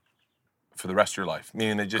movies for the rest of your life,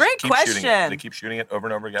 meaning they just Great keep shooting it. question. They keep shooting it over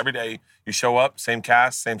and over again. Every day you show up, same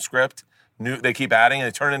cast, same script. They keep adding, and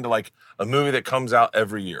they turn it into like a movie that comes out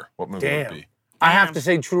every year. What movie would it Damn. be? I have to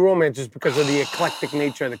say True Romance just because of the eclectic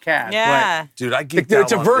nature of the cast. yeah. Dude, I geeked But out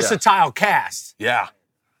it's a on- versatile cast. Yeah.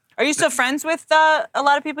 Are you still friends with a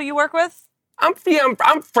lot of people you work with? I'm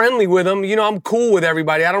friendly with them. You know, I'm cool with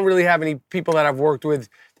everybody. I don't really have any people that I've worked with.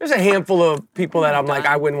 There's a handful of people that I'm like,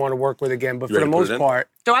 I wouldn't want to work with again. But You for the ready to put most it in? part,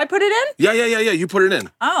 Do I put it in? Yeah. You put it in.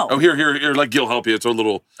 Oh. Oh, here. Like Gil help you. It's a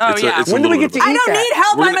little. Oh, it's yeah. It's a When do we little get bit to of I don't that. need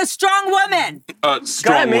help. We're I'm gonna- a strong woman. a go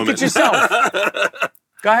strong ahead, make woman. it yourself.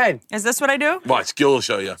 Go ahead. Is this what I do? Watch, Gil will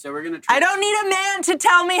show you. So we're gonna try. I don't need a man to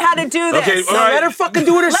tell me how to do this. Okay, No, all right. let her fucking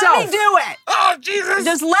do it herself. Let me do it. Oh Jesus!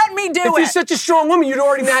 Just let me do If you're it. such a strong woman, you'd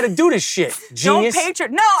already know how to do this shit. Don't Genius.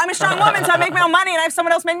 patron. No, I'm a strong woman, so I make my own money and I have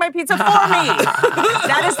someone else make my pizza for me.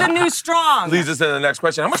 That is the new strong. Leads us to the next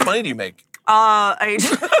question. How much money do you make? I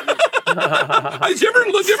Did you ever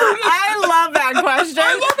look? love that question.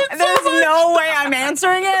 I love it so There's much. no way I'm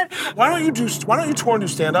answering it. Why don't you tour and do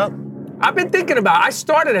stand up? I've been thinking about it. I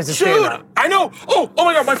started as a Dude, stand-up. I know. Oh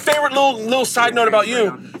my God! My favorite little side note about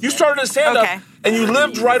you. You started as stand up, Okay. and you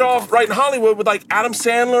lived right in Hollywood with like Adam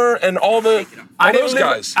Sandler and all those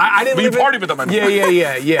guys. I didn't But live you partied with them. I mean.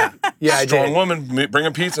 Yeah, I Strong did. woman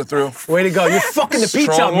bringing pizza through. Way to go. You're fucking the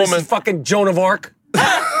pizza Strong up, woman. Mrs. fucking Joan of Arc.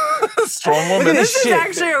 Strong woman. Look at this This is shit.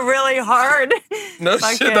 actually a really hard. No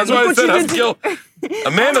fucking- shit. That's why I Look what said you have did Gil.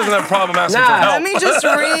 A man doesn't have a problem asking Nah. for help. Let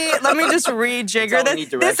me just rejigger all we need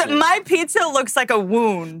this. directions. My pizza looks like a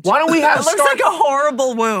wound. Why don't we It have looks start? like a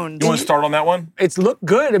horrible wound. You want to start on that one? It's look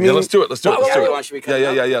good. I mean, Yeah, let's do it. Let's do it. Well, Let's do well, should we it. cut it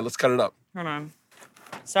up? Yeah. Let's cut it up. Hold on.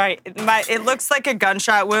 Sorry, it looks like a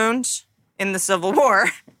gunshot wound in the Civil War.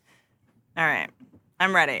 All right,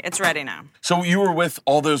 I'm ready. It's ready now. So you were with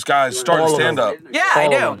all those guys starting All of stand up. Yeah, I All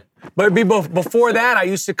do. of them. But before that, I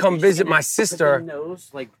used to come visit my Put the sister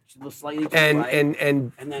nose, like, slightly to the and right,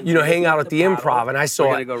 and then you know hang out at the bottle. improv, and I We're saw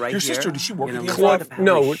gonna it. go right Your here. sister, did she work You at know, the we'll improv? let the power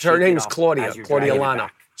No, shake her name it is off Claudia. as you're Claudia dragging it Lana.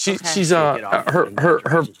 back. She's Shake it off, her and then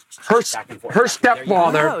back and forth. her There you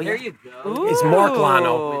stepfather go. There you go. is Mark Ooh.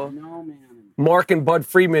 Lano. No, man. Mark and Bud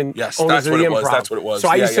Friedman, Yes, owners that's of what the it was. improv. That's what it was. So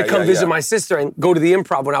I Yeah, used to yeah, come yeah, visit yeah. my sister and go to the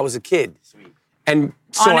improv when I was a kid, and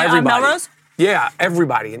saw On everybody. Melrose? Yeah,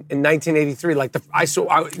 everybody in 1983. Like Who's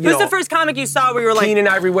the first comic you saw where you were like, Keenan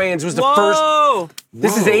Ivory Wayans was the whoa. first.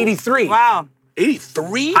 This is 83. Wow.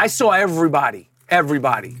 83? I saw everybody.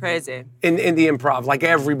 Crazy. In the improv, like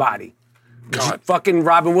everybody. God. Fucking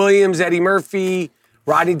Robin Williams, Eddie Murphy,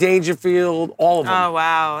 Rodney Dangerfield, all of them. Oh,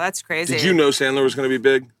 wow. That's crazy. Did you know Sandler was going to be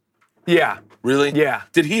big? Yeah. Really? Yeah.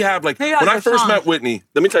 Did he have like He had when I the first song. met Whitney?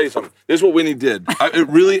 Let me tell you something. This is what Whitney did. I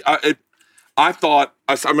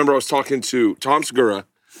remember I was talking to Tom Segura,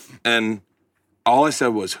 and all I said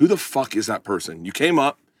was, "Who the fuck is that person?" You came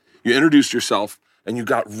up, you introduced yourself, and you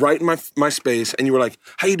got right in my space, and you were like,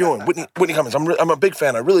 "How you doing, Whitney Cummings? I'm a big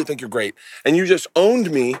fan. I really think you're great." And you just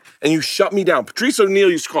owned me, and you shut me down. Patrice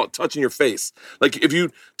O'Neal used to call it touching your face. Like if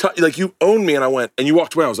you you owned me, and I went, and you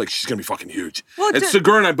walked away. I was like, "She's gonna be fucking huge." Well, and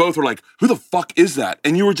Segura and I both were like, "Who the fuck is that?"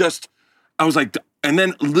 And you were just, I was like, and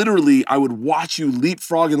then literally I would watch you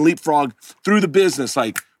leapfrog through the business,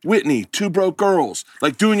 like Whitney, Two Broke Girls,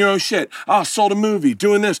 like doing your own shit. Oh, sold a movie,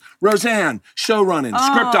 doing this. Roseanne, show running,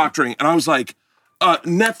 script doctoring, and I was like.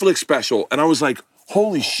 Netflix special, and I was like,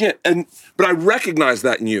 holy shit. But I recognized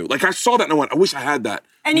that in you. Like, I saw that and I went, I wish I had that.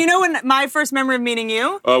 And you know when my first memory of meeting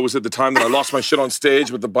you? Was it the time that I lost my shit on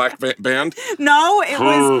stage with the black band? No, it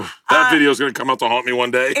was... that video's gonna come out to haunt me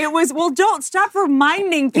one day. It was, well, don't stop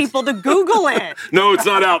reminding people to Google it. No, it's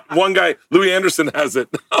not out. One guy, Louis Anderson, has it.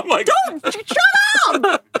 I'm like, Shut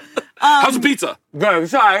up! how's the pizza? Good,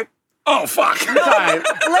 sorry. Oh, fuck. Sorry.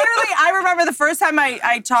 Literally, I remember the first time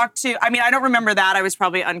I talked to, I mean, I don't remember that. I was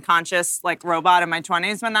probably unconscious, like robot in my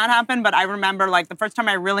 20s when that happened. But I remember like the first time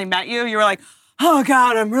I really met you, you were like, oh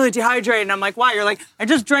God, I'm really dehydrated. And I'm like, why? You're like, I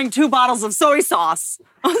just drank 2 bottles of soy sauce.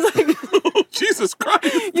 I was like, Oh, Jesus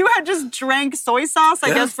Christ. you had just drank soy sauce,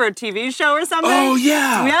 I guess, for a TV show or something? Oh,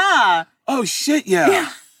 yeah. Yeah. Oh, shit, yeah.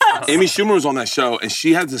 Amy Schumer was on that show, and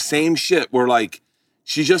she had the same shit where, like,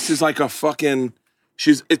 she just is like a fucking...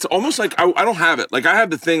 It's almost like I don't have it. Like I have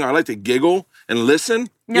the thing. I like to giggle and listen,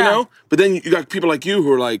 you know. But then you got people like you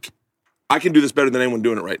who are like, I can do this better than anyone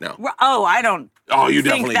doing it right now. Oh, I don't you think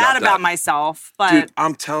definitely that got about myself. But Dude,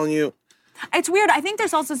 I'm telling you, it's weird. I think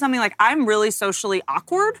there's also something like I'm really socially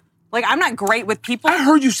awkward. Like I'm not great with people. I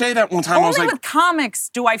heard you say that one time. I was Only like, with comics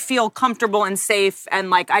do I feel comfortable and safe, and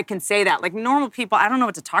like I can say that. Like normal people, I don't know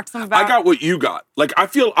what to talk to them about. I got what you got. Like I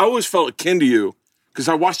always felt akin to you because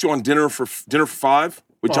I watched you on Dinner for Five.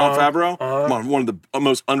 With Jon Favreau, come on, one of the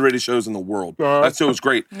most underrated shows in the world. That show was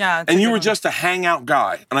great. Yeah, and you were just a hangout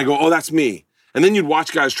guy. And I go, oh, that's me. And then you'd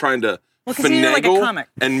watch guys trying to 'cause you're like a finagle comic.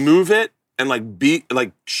 and move it and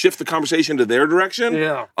like shift the conversation to their direction.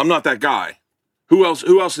 Yeah. I'm not that guy. Who else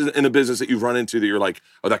is in the business that you've run into that you're like,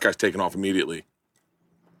 oh, that guy's taking off immediately?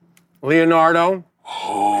 Leonardo.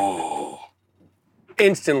 Oh.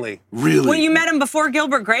 Instantly. Really? Well, you met him before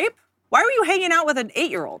Gilbert Grape? Why were you hanging out with an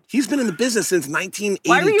 8-year-old? He's been in the business since 1982.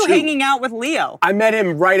 Why were you hanging out with Leo? I met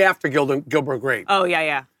him right after Gilbert Grape. Oh,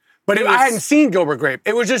 yeah. But It I was- hadn't seen Gilbert Grape.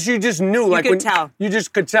 It was just, you just knew. Like could tell. You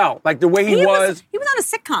just could tell. Like the way he He was. was on a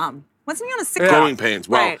sitcom. Wasn't he on a sitcom? Growing Pains.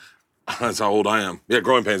 Wow. Right. That's how old I am. Yeah,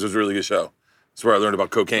 Growing Pains was a really good show. That's where I learned about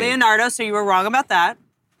cocaine. Leonardo, so you were wrong about that.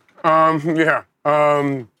 Yeah. I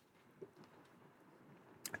mean,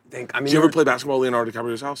 Did you ever play basketball at Leonardo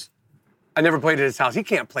DiCaprio's house? I never played at his house. He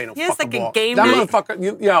can't play no He has, fucking like, a ball. game That room.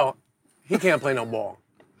 motherfucker, he can't play no ball.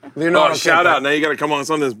 Leonardo Oh, can't shout play. out. Now you got to come on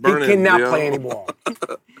something that's burning. He cannot Leo. play any ball.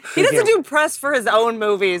 He doesn't do press for his own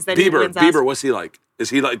movies that he wins Oscars. Bieber, what's he like? Is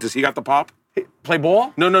he like, does he got the pop? Play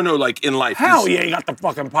ball? No, like in life. Hell yeah, he got the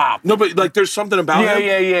fucking pop. No, but like there's something about him.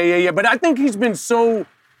 Yeah. But I think he's been so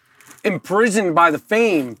imprisoned by the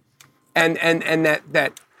fame and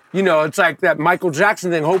that it's like that Michael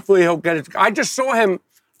Jackson thing. Hopefully he'll get it. I just saw him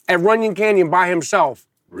at Runyon Canyon by himself.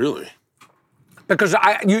 Really? Because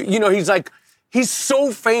he's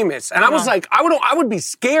so famous. And I was like, I would be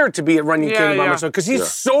scared to be at Runyon Canyon by myself because he's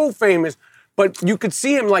so famous. But you could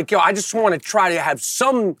see him like, I just want to try to have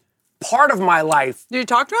some part of my life. Did you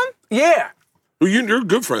talk to him? Yeah. Well, you're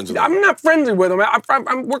good friends with him. I'm not friendly with him.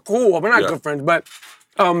 We're cool. We're not Yeah. good friends. But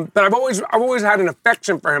I've always had an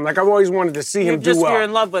affection for him. Like I've always wanted to see him do well. You're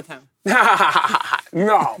in love with him.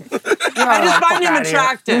 No. I just find him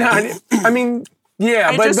attractive. I mean,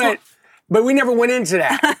 yeah, but we never went into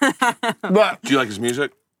that. But Do you like his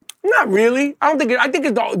music? not really. I think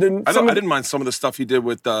it's I didn't mind some of the stuff he did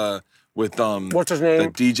with what's his name?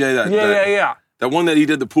 The DJ. Yeah. That one that he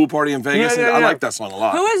did the pool party in Vegas. Yeah, I yeah. like that song a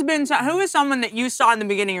lot. Who is someone that you saw in the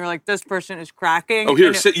beginning? You're like, this person is cracking. Oh, here,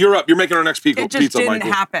 and sit. You're up. You're making our next pizza, it just didn't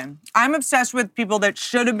Michael. happen. I'm obsessed with people that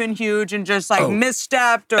should have been huge and just like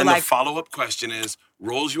misstepped or And like. the follow-up question is,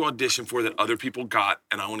 roles you audition for that other people got,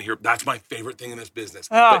 and I want to hear, that's my favorite thing in this business.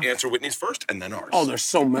 But answer Whitney's first and then ours. Oh, there's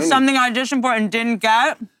so many. Something I auditioned for and didn't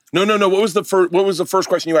get. No. What was the first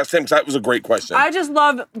question you asked him? Because that was a great question. I just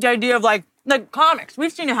love the idea of like comics.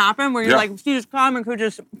 We've seen it happen where you're like, see this comic who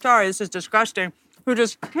just, sorry, this is disgusting, who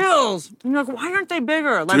just kills. And you're like, why aren't they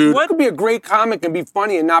bigger? Like, Dude, what? what could be a great comic and be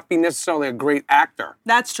funny and not be necessarily a great actor?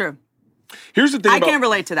 That's true. Here's the thing I about... can't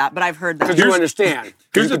relate to that, but I've heard that. Because you understand.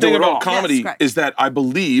 Here's the thing about comedy. comedy Yes, correct. is that I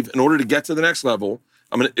believe in order to get to the next level,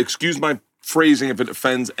 I'm going to excuse my phrasing if it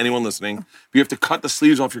offends anyone listening, but you have to cut the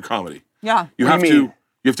sleeves off your comedy. Yeah. You What have do you to mean?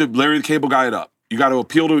 you have to Larry the Cable Guy it up. You got to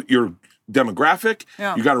appeal to your demographic.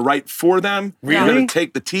 Yeah. You got to write for them. You got Really? to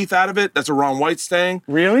take the teeth out of it. That's a Ron White's thing.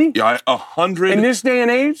 Really? Yeah, 100%. In this day and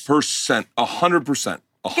age? 100%.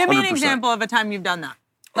 Give me an example of a time you've done that.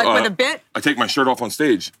 Like with a bit? I take my shirt off on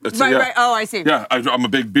stage. That's Right, yeah. right. Oh, I see. Yeah, I'm a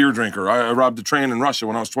big beer drinker. I robbed a train in Russia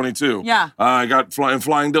when I was 22. Yeah. I got flying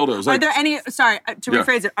dildos. Are there any, sorry, to Yeah.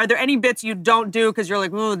 rephrase it, are there any bits you don't do because you're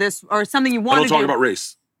like, ooh, this, or something you I want don't to do? talk about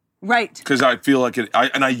race. Right. Because I feel like it,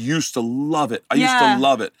 and I used to love it. I used Yeah. to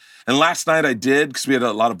love it. And last night I did, because we had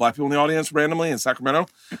a lot of black people in the audience randomly in Sacramento.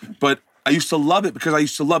 But I used to love it because I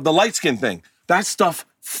used to love the light skin thing. That stuff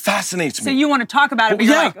fascinates me. So you want to talk about it, but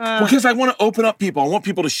you're yeah, like, ugh. because I want to open up people. I want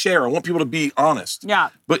people to share. I want people to be honest. Yeah.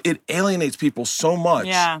 But it alienates people so much.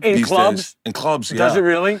 Yeah. In these clubs? days. In clubs, yeah. Does it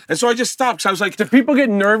really? And so I just stopped. Because I was like, Do people get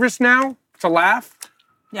nervous now to laugh?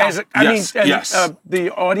 Yeah. Yes, yes.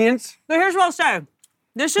 The audience? So here's what I'll say.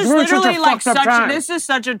 This is We're in such a literally like fucked up time. this is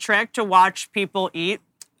such a trick to watch people eat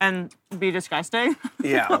and be disgusting.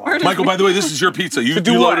 Yeah. Well, Michael, by the way, this is your pizza. You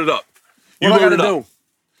do load what? it up. You what do I load it gotta up.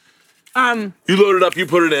 do? You load it up, you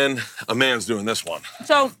put it in. A man's doing this one.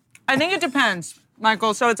 So I think it depends,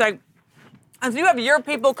 Michael. So it's like, if you have your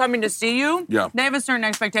people coming to see you, Yeah. they have a certain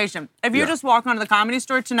expectation. If you Yeah. just walk onto the Comedy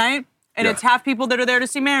Store tonight and Yeah. it's half people that are there to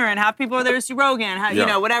see Maron, half people are there to see Rogan, you Yeah.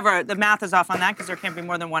 know, whatever. The math is off on that because there can't be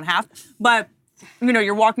more than one half. But you know,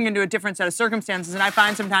 you're walking into a different set of circumstances, and I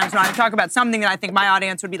find sometimes when I talk about something that I think my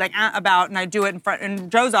audience would be like about, and I do it in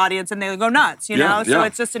Joe's audience, and they go nuts, you know. So yeah.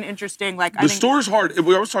 it's just an interesting like. I The think, store's hard. I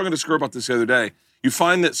was talking to Sker about this the other day. You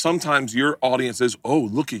find that sometimes your audience is, oh,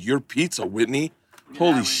 look at your pizza, Whitney.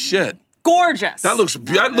 Holy shit. gorgeous. That looks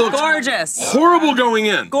gorgeous. horrible going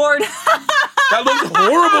in. Gorgeous. That looks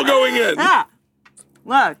horrible going in. Yeah.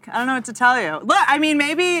 Look, I don't know what to tell you. Look, I mean,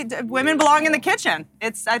 maybe women belong in the kitchen.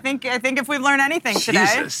 I think if we've learned anything today,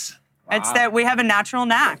 Jesus. it's that we have a natural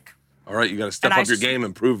knack. All right, you got to step And I up your s- game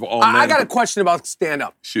and prove all men. I got a question about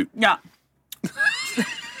stand-up. Shoot. Yeah.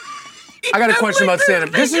 I got a question about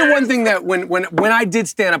stand-up. This is one thing that when I did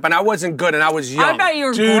stand-up and I wasn't good and I was young. I bet you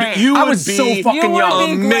were Dude, great. you I would was be so fucking You would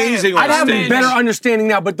young. be amazing great. on I'd have a stage. better understanding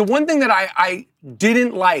now, but the one thing that I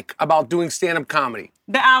didn't like about doing stand-up comedy,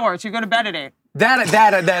 The hours. You go to bed at 8.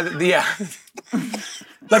 yeah.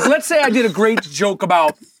 Like, let's say I did a great joke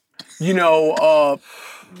about, Boy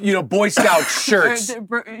Scout shirts.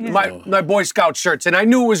 My Boy Scout shirts, and I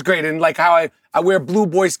knew it was great, and like how I wear blue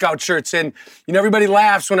Boy Scout shirts, and everybody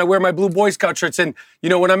laughs when I wear my blue Boy Scout shirts, and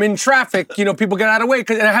when I'm in traffic, people get out of the way,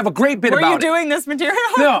 and I have a great bit Were about you it. doing this material?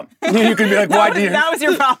 No, you could be like, why do you? That was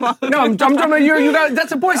your problem. No, I'm talking about you got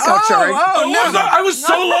that's a Boy Scout shirt, right? I was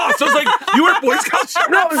so lost. I was like, you wear Boy Scout shirt?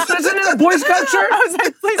 No, isn't it a Boy Scout shirt? I was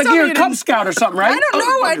like, please Like tell me you're you a Cub didn't. Scout or something, right? I don't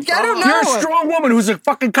know. I don't know. You're a strong woman who's a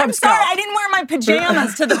fucking Cub Sorry, Scout. I didn't wear my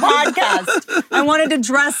pajamas to the podcast. I wanted to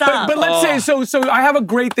dress up. But let's say so I have a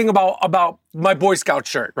great thing about my Boy Scout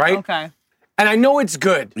shirt, right? Okay. And I know it's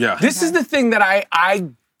good. Yeah. This is the thing that I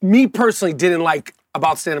me personally didn't like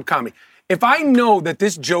about stand-up comedy. If I know that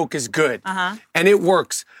this joke is good and it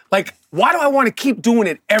works, like, why do I want to keep doing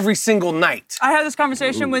it every single night? I had this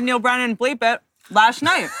conversation with Neil Brennan, Bleep It, last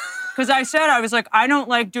night. Because I was like, I don't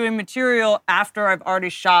like doing material after I've already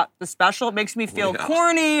shot the special. It makes me feel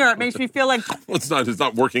corny, or it makes me feel like... Well, it's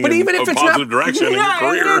not working But in even if a it's positive not- direction in your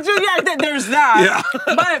career. There's that.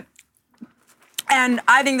 Yeah. But, and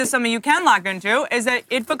I think this is something you can lock into, is that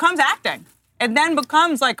it becomes acting. It then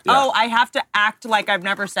becomes like, oh, I have to act like I've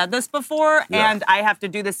never said this before, and I have to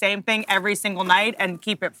do the same thing every single night and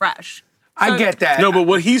keep it fresh. I get that. No, but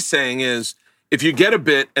what he's saying is, if you get a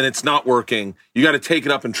bit and it's not working, you got to take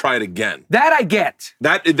it up and try it again. That I get.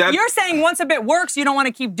 That You're saying once a bit works, you don't want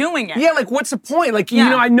to keep doing it. Yeah, like what's the point? Like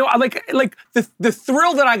Yeah. I know like the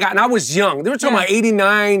thrill that I got, and I was young. They were talking about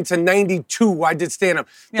 89 to 92. I did stand up.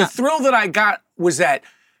 Yeah. The thrill that I got was that,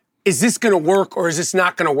 is this gonna work or is this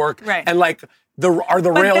not gonna work? Right. And like are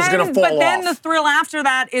the rails going to fall off? But then the thrill after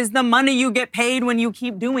that is the money you get paid when you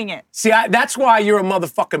keep doing it. See, that's why you're a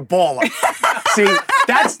motherfucking baller. See,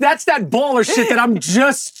 that's that baller shit that I'm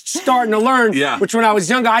just starting to learn. Yeah. Which when I was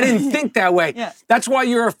younger, I didn't think that way. Yeah. That's why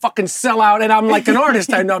you're a fucking sellout, and I'm like an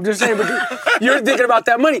artist. I know. I'm just saying, but you're thinking about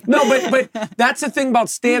that money. No, but that's the thing about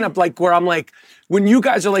stand-up, like where I'm like, when you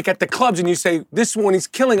guys are like at the clubs and you say this one he's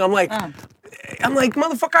killing, I'm like,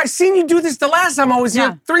 motherfucker, I seen you do this the last time I was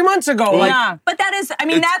here 3 months ago. Like, Yeah, but that is, I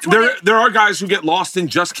mean, that's what there are guys who get lost in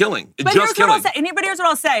just killing. But here's what I'll say. But here's what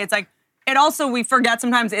I'll say. It's like, it also, we forget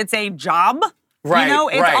sometimes it's a job. Right, You know,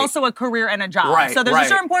 it's right. also a career and a job. Right, so there's right. a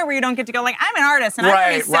certain point where you don't get to go like, I'm an artist and I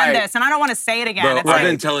already said this and I don't want to say it again. Bro, It's I've like,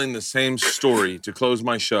 been telling the same story to close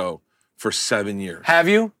my show for 7 years. have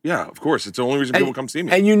you? Yeah, of course. It's the only reason people come see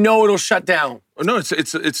me. And you know it'll shut down. Oh, no,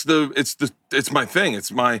 it's my thing.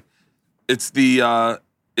 It's the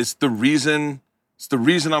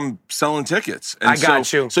reason I'm selling tickets. And I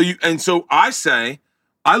got you. So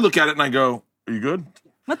I look at it and I go, are you good?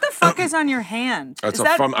 what the fuck is on your hand? That's is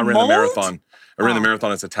that I ran mold? the marathon. I ran the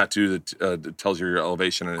marathon. It's a tattoo that tells you your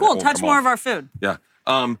elevation. And it Cool, won't touch come more off. of our food. Yeah.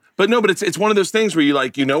 But it's one of those things where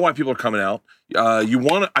you know why people are coming out. I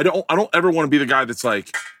don't ever want to be the guy that's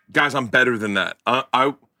like, guys, I'm better than that.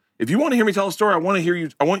 If you want to hear me tell a story, I want you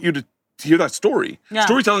to hear that story. Yeah.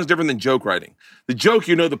 Storytelling is different than joke writing. The joke,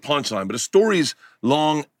 you know the punchline, but a story's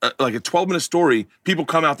long, like a 12-minute story, people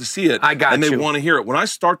come out to see it. I got and they you. want to hear it. When I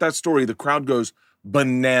start that story, the crowd goes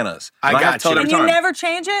bananas. I And have got to tell it you. every And you time. never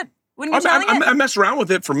change it when you're telling it? I mess around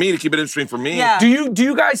with it for me to keep it interesting for me. Yeah. Do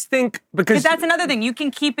you guys think, because But that's another thing. You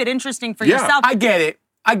can keep it interesting for Yeah. yourself. I get it.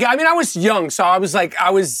 I mean, I was young, so I was,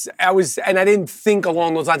 and I didn't think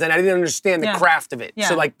along those lines, and I didn't understand the Yeah. craft of it. Yeah.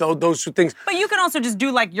 So like those two things. But you can also just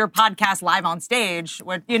do like your podcast live on stage,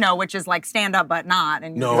 which is like stand up but not.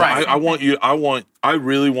 And No, Right. I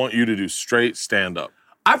really want you to do straight stand up.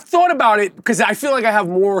 I've thought about it because I feel like I have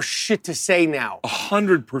more shit to say now.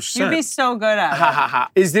 100%. You'd be so good at it. Ha ha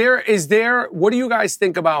ha. Is there? What do you guys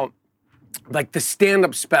think about like the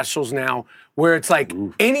stand-up specials now, where it's like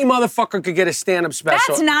any motherfucker could get a stand-up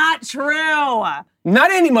special? That's not true.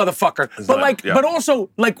 Not any motherfucker, but not- yeah. but also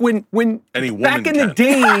like when Any woman back in the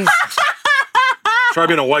can. days. Try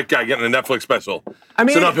being a white guy getting a Netflix special. I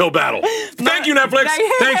mean- it's an uphill battle. Thank you, Netflix.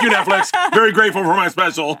 Thank you, Netflix. Very grateful for my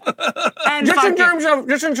special. And just in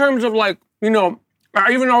fucking- terms of like,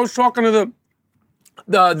 I was talking to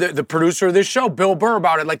the producer of this show, Bill Burr,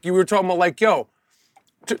 about it. Like you were talking about, like, yo,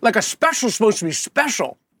 like a special's supposed to be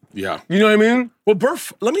special. Yeah. You know what I mean? Well, Burr,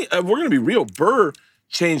 we're going to be real. Burr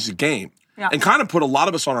changed the game Yeah. and kind of put a lot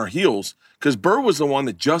of us on our heels because Burr was the one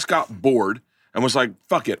that just got bored and was like,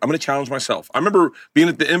 fuck it, I'm going to challenge myself. I remember being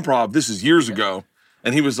at the Improv, this is years ago,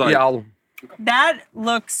 and he was like, that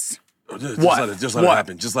looks. just What? let it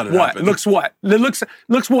happen. Just let it What? happen. Looks what?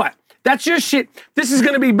 Looks what? That's your shit. This is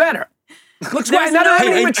gonna be better. Looks what? There's Not no- have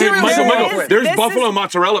any Hey, material. Michael, to work Michael, with. there's This buffalo is-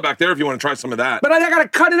 mozzarella back there if you want to try some of that. But I gotta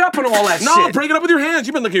cut it up and all that No, shit. break it up with your hands.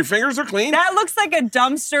 You've been licking your fingers. They're clean. That looks like a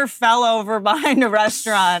dumpster fell over behind a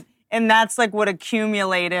restaurant, and that's like what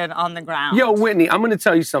accumulated on the ground. Yo, Whitney, I'm gonna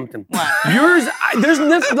tell you something. What? There's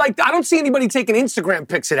nothing, like, I don't see anybody taking Instagram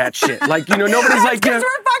pics of that shit. Like, nobody's like, Because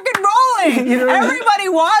we're fucking rolling. You know what I mean? Everybody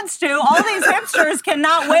wants to. All these hipsters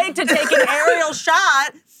cannot wait to take an aerial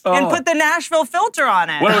shot and put the Nashville filter on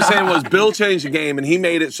it. What I was saying was Bill changed the game, and he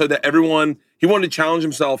made it so that he wanted to challenge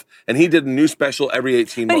himself, and he did a new special every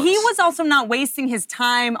 18 months. But he was also not wasting his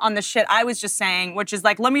time on the shit I was just saying, which is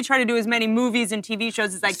like, let me try to do as many movies and TV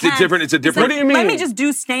shows as I can. It's a different. What do you mean? Let me just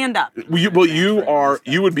do stand-up. You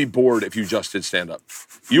would be bored if you just did stand up.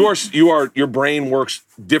 Your brain works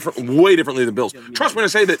way differently than Bill's. Trust me when I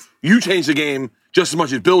say that you changed the game just as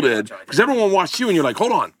much as Bill did, because everyone watched you and you're like,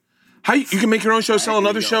 hold on. How you can make your own show, sell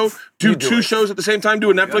another show, do two shows at the same time, do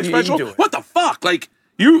a Netflix special? do it. What the fuck? Like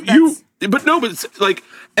but it's like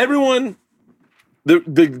everyone. The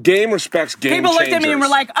game respects game People looked at me and were changers.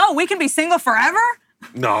 like, oh, we can be single forever?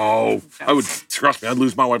 No, I would trust me. I'd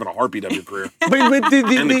lose my wife in a heartbeat of your career. but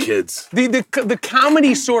And the kids. The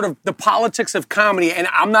comedy sort of, the politics of comedy, and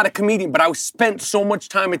I'm not a comedian, but I spent so much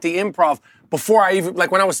time at the Improv before I even,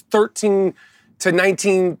 like when I was 13 to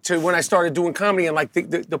 19 to when I started doing comedy, and like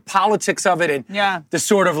the politics of it, and the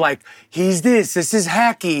sort of like, this is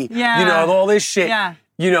hacky, all this shit. Yeah.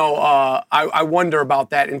 I wonder about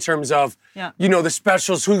that in terms of, the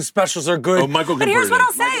specials, whose specials are good. Oh, Michael. But here's what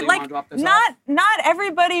I'll say, you like, wanna drop this not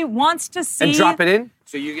everybody wants to see. And drop it in?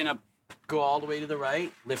 So you're gonna go all the way to the right,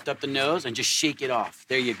 lift up the nose, and just shake it off.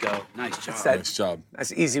 There you go. Nice job. Nice job.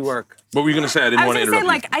 That's easy work. What were you going to say? I didn't I was want to gonna say,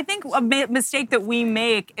 interrupt like, I think a mistake that we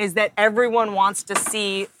make is that everyone wants to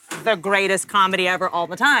see the greatest comedy ever all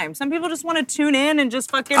the time. Some people just want to tune in and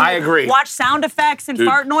just fucking I agree. watch sound effects and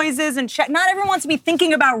fart noises and shit. Not everyone wants to be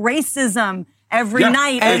thinking about racism every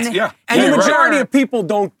night. And the majority of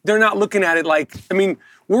people they're not looking at it like, I mean,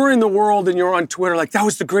 we're in the world and you're on Twitter like, that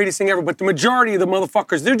was the greatest thing ever. But the majority of the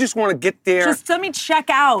motherfuckers, they just want to get there. Just let me check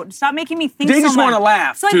out. Stop making me think so much. They just want to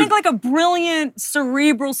laugh. So I think like a brilliant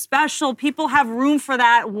cerebral special, people have room for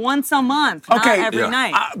that once a month, not every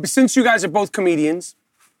night. Since you guys are both comedians,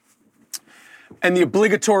 and the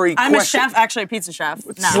obligatory I'm question... a chef, actually a pizza chef.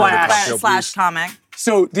 No, slash comic.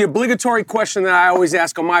 So the obligatory question that I always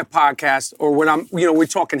ask on my podcast, or when I'm, we're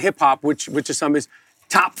talking hip hop, which is some, is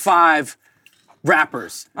top 5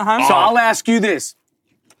 rappers. So I'll ask you this.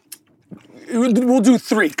 We'll do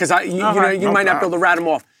 3, because you might not be able to rat them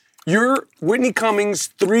off. Your Whitney Cummings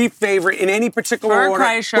 3 favorite in any particular order.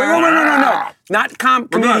 Kreischer. No. Not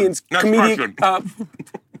comedians. Next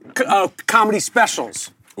Comedy specials.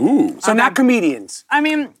 Ooh. So not comedians. I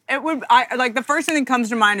mean, the first thing that comes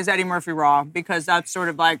to mind is Eddie Murphy Raw, because that's sort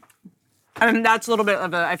of like, I mean, that's a little bit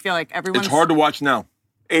of I feel like everyone's... It's hard to watch now.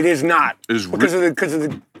 It is not. It is because of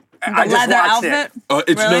the I just leather watched outfit.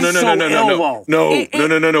 It.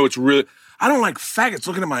 No. It's really. I don't like faggots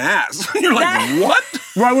looking at my ass. You're like, what?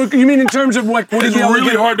 Right, you mean in terms of what? It's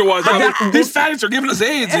really hard to watch. These faggots are giving us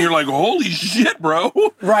AIDS, and you're like, holy shit, bro.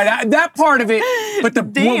 Right, that part of it. But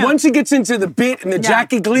once he gets into the bit and the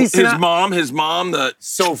Jackie Gleason, his mom,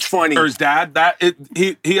 so funny, or his dad,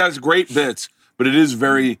 he has great bits, but it is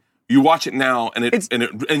very. You watch it now, and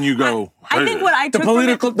you go. I think what I took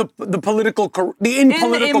the political correctness.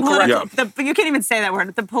 You can't even say that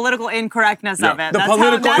word. The political incorrectness of it. That's how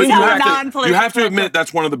non-political. You have to admit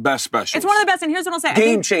that's one of the best specials. It's one of the best, and here's what I'll say.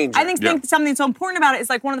 Game changer. I think something so important about it is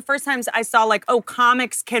like one of the first times I saw like,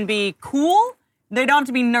 comics can be cool. They don't have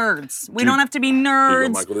to be nerds. We don't have to be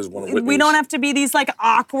nerds. Michael, there's one of Whitney's. We don't have to be these like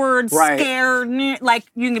awkward, scared. Like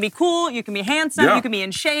you can be cool, you can be handsome, you can be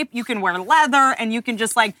in shape, you can wear leather, and you can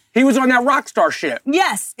just like. He was on that rock star shit.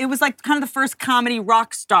 Yes, it was like kind of the first comedy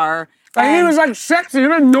rock star. And he was like sexy. He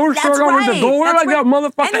had no shirt on with the gold. Like that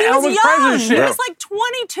motherfucker Elvis Presley shit. He was like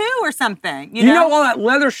 22 or something. You know all that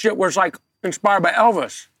leather shit was like inspired by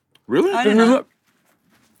Elvis. Really? I didn't know.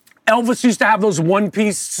 Elvis used to have those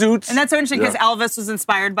one-piece suits. And that's so interesting because Elvis was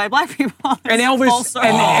inspired by black people. And Elvis,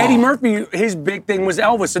 and Eddie Murphy, his big thing was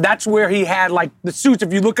Elvis. So that's where he had like the suits.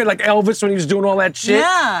 If you look at like Elvis when he was doing all that shit.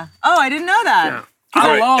 Yeah. Oh, I didn't know that. Yeah.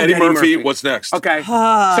 I love Eddie Murphy. What's next? Okay.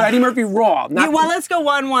 So Eddie Murphy Raw. Well, let's go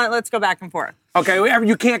one. Let's go back and forth. Okay,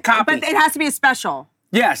 you can't copy. But it has to be a special.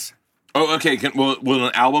 Yes. Oh, okay. Will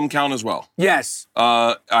an album count as well? Yes.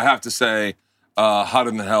 I have to say,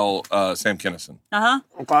 Hotter Than Hell, Sam Kinison.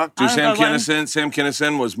 Okay. Sam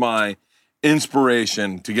Kinison was my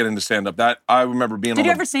inspiration to get into stand-up. That I remember being. Did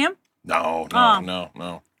you ever see him? No.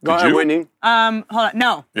 Go ahead, Whitney. Hold on.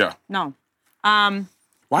 No. Yeah. No.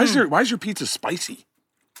 Why is your pizza spicy?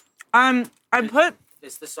 I put.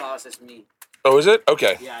 It's the sauce. It's me. Oh, is it?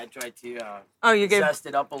 Okay. Yeah, I tried to. You gave. Zest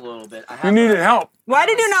it up a little bit. You needed help. Why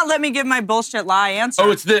did you not let me give my bullshit lie answer?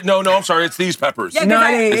 Oh, it's no. I'm sorry. It's these peppers. Yeah, no,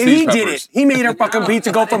 he did it. He made her fucking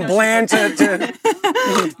pizza go from bland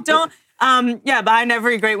to. Don't. But behind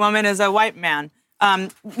every great woman is a white man.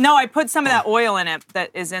 No, I put some of that oil in it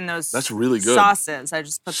that is in those. That's really good. Sauces. I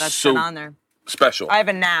just put that shit on there. Special. I have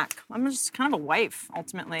a knack. I'm just kind of a wife,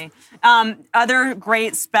 ultimately. Other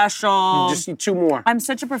great special. Just need 2 more. I'm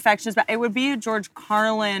such a perfectionist, but it would be a George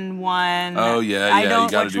Carlin one. Oh, yeah. I don't.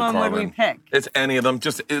 You gotta Which do one Carlin. would we pick? It's any of them.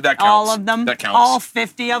 Just that counts. All of them. That counts. All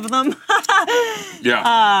 50 of them.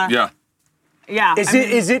 Yeah. Yeah.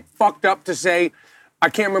 Is it fucked up to say? I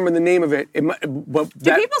can't remember the name of it.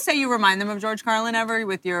 Do people say you remind them of George Carlin ever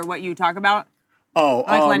with what you talk about? Oh,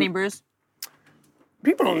 like Lenny Bruce.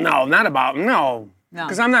 People don't know. Not about no.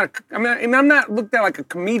 Because I'm not looked at like a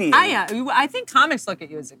comedian. I think comics look at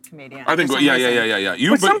you as a comedian. I think, yeah.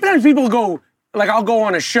 But sometimes people go, like, I'll go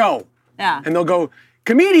on a show. Yeah. And they'll go,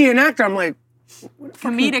 comedian, actor. I'm like,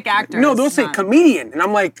 comedic actor. No, they'll say comedian. And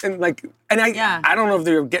I'm like, I don't know if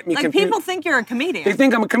they're getting me like confused. People think you're a comedian. They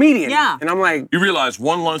think I'm a comedian. Yeah. And I'm like. You realize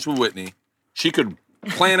one lunch with Whitney, she could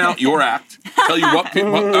plan out your act, tell you what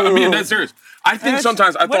people, I'm being dead serious. I think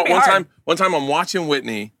sometimes, I thought one time I'm watching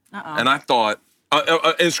Whitney, and I thought,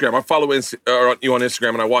 Instagram. I follow you on Instagram,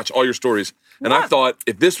 and I watch all your stories. And I thought,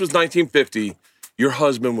 if this was 1950, your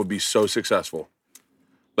husband would be so successful.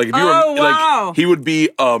 Like if you were, like he would be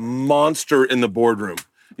a monster in the boardroom.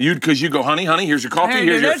 Because you go, honey, here's your coffee.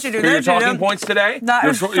 Here's your talking points today. That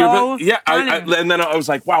is so funny. And then I was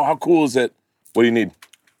like, wow, how cool is it? What do you need?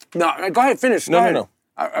 No, go ahead, finish. No.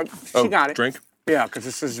 She got it. Drink. Yeah, because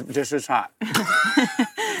this is hot.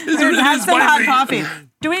 Have some hot coffee.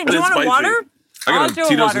 Do you it's want a spicy. water? I I'll got do a a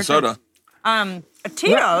Tito's water, and soda. A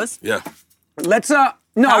Tito's? Yeah. Let's no, I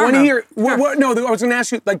don't want to know. hear. No, I was going to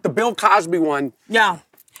ask you like the Bill Cosby one. Yeah.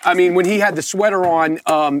 I mean, when he had the sweater on.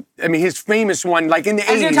 I mean, his famous one, like in the 80s.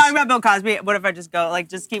 As you're talking about Bill Cosby, what if I just go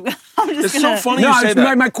just keep? I'm just It's gonna. so funny No, you say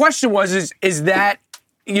that. my question was, is that,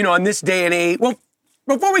 in this day and age, well,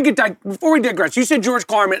 before we digress, you said George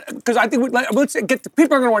Carlin, because I think let's get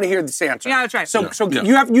people are going to want to hear this answer. Yeah, that's right. So Yeah.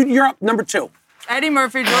 you're up number 2. Eddie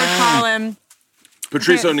Murphy, George Carlin.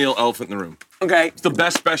 Patrice Okay. O'Neill, Elephant in the Room. Okay. It's the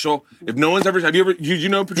best special. If no one's ever, did you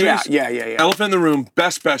know Patrice? Yeah. Elephant in the Room,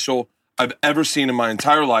 best special I've ever seen in my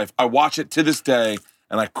entire life. I watch it to this day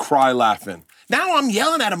and I cry laughing. Now I'm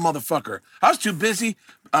yelling at a motherfucker. I was too busy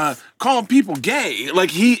calling people gay.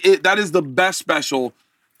 Like that is the best special.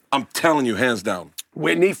 I'm telling you, hands down.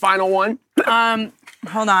 Whitney, final one.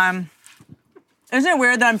 Hold on. Isn't it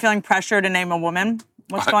weird that I'm feeling pressure to name a woman?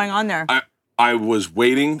 What's going on there? I was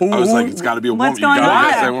waiting. I was like, it's got to be a woman. What's going you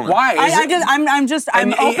gotta on? say a woman. Why?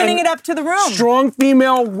 I'm opening it up to the room. Strong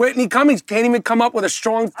female Whitney Cummings can't even come up with a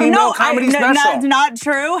strong female comedy special. Not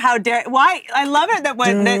true. How dare? Why? I love it that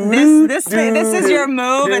when this is your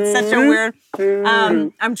move. It's such a weird.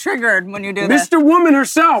 I'm triggered when you do this. Mr. Woman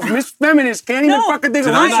herself, Miss Feminist, can't even fucking think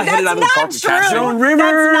of Did I her. not hit it out of the park That's with not Cassie? true. Joan That's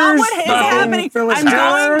not Rivers, what is happening. Phyllis I'm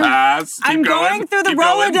Diller. going. Pass. Keep I'm going through the Keep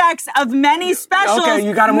going. Rolodex of many specials. Okay,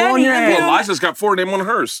 you got 'em all in your head. Well, Liza's got 4 name on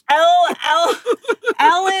hers.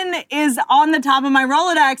 Ellen is on the top of my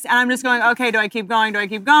Rolodex, and I'm just going, okay, do I keep going?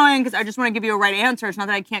 Because I just want to give you a right answer. It's not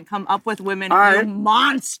that I can't come up with women. All right. You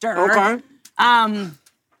monster. Okay.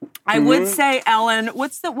 I would say Ellen.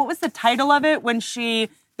 What was the title of it when the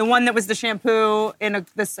one that was the shampoo in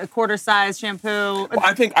a quarter-size shampoo? Well,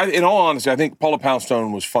 I think, in all honesty, I think Paula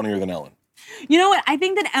Poundstone was funnier than Ellen. You know what? I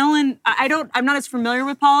think that Ellen, I'm not as familiar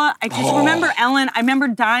with Paula. I just remember Ellen. I remember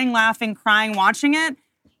dying, laughing, crying, watching it,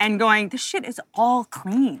 and going, this shit is all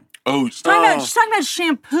clean. Oh, She's talking about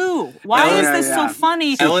shampoo. Why is this so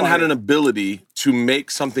funny? Ellen had an ability to make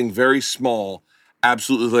something very small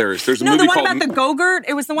absolutely hilarious. There's a movie the one called about the Go-Gurt?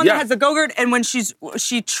 It was the one Yeah. that has the Go-Gurt, and when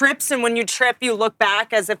she trips, and when you trip, you look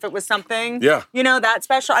back as if it was something. Yeah. You know, that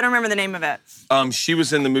special? I don't remember the name of it. She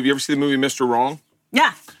was in the movie. You ever see the movie Mr. Wrong?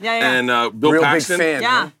 Yeah. And Bill Real Paxton. big fan.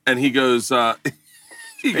 Yeah. Huh? And he goes,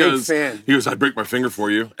 he goes, fan. I'd break my finger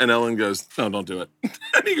for you. And Ellen goes, no, don't do it.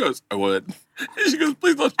 And he goes, I would. And she goes,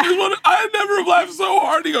 please don't. I never have laughed so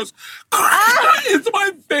hard. He goes, it's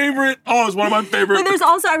my favorite. Oh, it's one of my favorite. But there's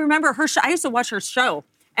also, I remember her show. I used to watch her show.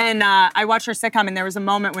 And I watched her sitcom, and there was a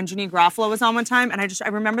moment when Jeanine Garofalo was on one time, and I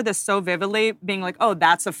remember this so vividly, being like, oh,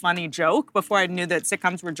 that's a funny joke, before I knew that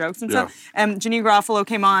sitcoms were jokes and stuff. And Jeanine Garofalo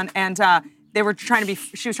came on, and she was trying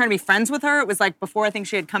to be friends with her. It was like before I think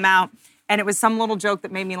she had come out, and it was some little joke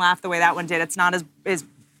that made me laugh the way that one did. It's not as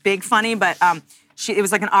big funny, but it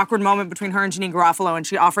was like an awkward moment between her and Jeanine Garofalo, and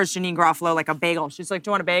she offers Jeanine Garofalo like a bagel. She's like, do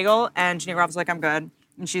you want a bagel? And Jeanine Garofalo's like, I'm good.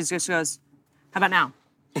 And she just goes, how about now?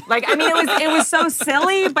 Like, I mean, it was so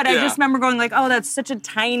silly, but I just remember going like, oh, that's such a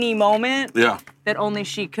tiny moment that only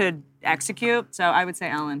she could execute. So I would say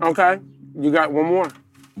Ellen. Okay. You got one more.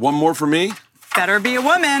 One more for me? Better be a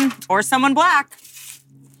woman or someone black.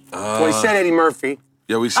 Well, he said Eddie Murphy.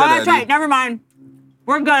 Yeah, we said Oh, that's Eddie. right. Never mind.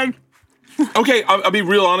 We're good. Okay, I'll be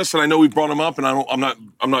real honest, and I know we brought him up, and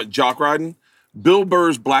I'm not jock riding. Bill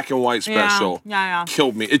Burr's black and white special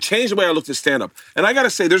killed me. It changed the way I looked at stand up. And I gotta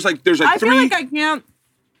say, there's like I three. feel like I can't.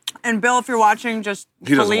 And Bill, if you're watching, just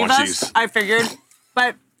He doesn't believe watch us. these. I figured.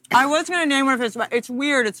 But I was going to name one of his. It's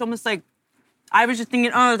weird. It's almost like I was just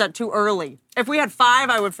thinking, oh, is that too early? If we had 5,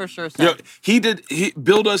 I would for sure say.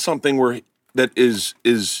 Bill does something that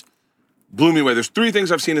blew me away. There's 3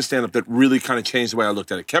 things I've seen in stand up that really kind of changed the way I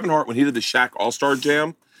looked at it. Kevin Hart, when he did the Shaq All-Star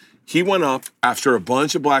Jam, he went up after a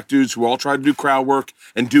bunch of black dudes who all tried to do crowd work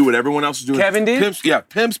and do what everyone else was doing. Kevin did?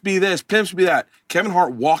 Pimps be this, pimps be that. Kevin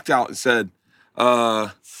Hart walked out and said,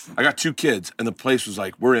 I got 2 kids. And the place was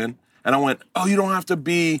like, we're in. And I went, oh, you don't have to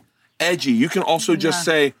be edgy. You can also just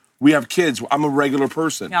say, we have kids. I'm a regular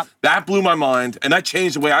person. Yep. That blew my mind. And that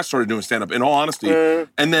changed the way I started doing stand-up, in all honesty.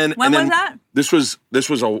 And then When was that? This was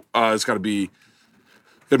it's got to be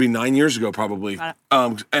 9 years ago, probably.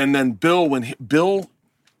 And then Bill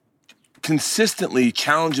consistently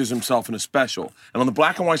challenges himself in a special. And on the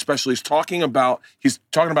black and white special, he's talking about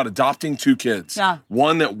adopting 2 kids. Yeah.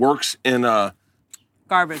 One that works in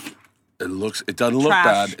Garbage. it doesn't look Trash.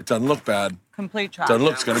 bad. It doesn't look bad. Complete trash. Doesn't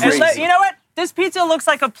look, it's gonna be You know what? This pizza looks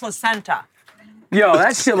like a placenta. Yo,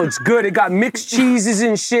 that shit looks good. It got mixed cheeses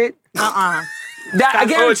and shit. I Oh, it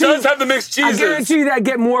guarantee, does have the mixed I cheeses. guarantee you that I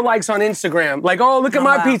get more likes on Instagram. Like, oh, look at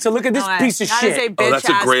my pizza. Look at this piece of That is shit. a Oh, that's a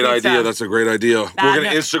bitch-ass great pizza. idea. That's a great idea. We're going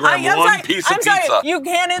to Instagram I'm one sorry, piece of I'm sorry, pizza. you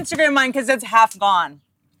can't Instagram mine because it's half gone.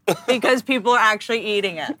 Because people are actually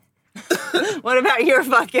eating it. What about your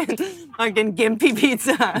fucking gimpy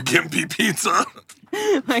pizza? Gimpy pizza.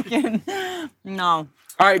 Fucking, no.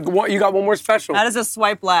 All right, you got one more special. That is a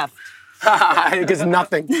swipe left. It gets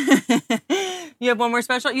nothing. You have one more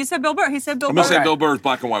special? You said Bill Burr. He said Bill I'm Burr. going to say Bill Burr's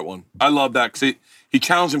black and white one. I love that because he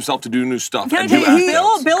challenged himself to do new stuff. Can I and tell do you,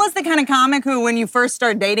 act-outs. Bill is the kind of comic who, when you first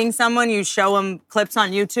start dating someone, you show them clips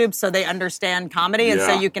on YouTube so they understand comedy and so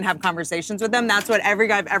Yeah. you can have conversations with them. That's what every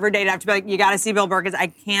guy I've ever dated, I have to be like, you got to see Bill Burr because I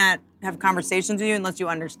can't have conversations with you unless you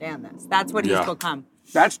understand this. That's what he's Yeah. become.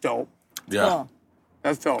 That's dope. Yeah.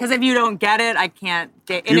 That's dope. Because if you don't get it, I can't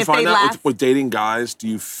date. Do And you if they find that laugh, with dating guys? Do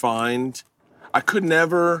you find I could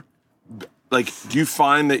never do you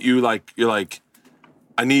find that you're like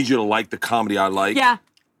I need you to like the comedy I like? yeah,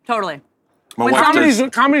 totally. My when wife somebody's-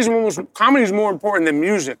 does- Comedy's more important than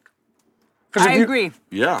music. I agree.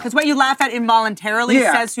 Yeah. Because what you laugh at involuntarily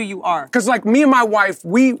Yeah. says who you are. Because like me and my wife,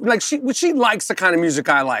 she likes the kind of music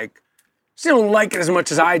I like. She don't like it as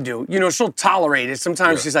much as I do. You know, she'll tolerate it.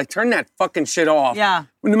 Sometimes she's like, turn that fucking shit off. Yeah.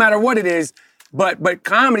 No matter what it is. But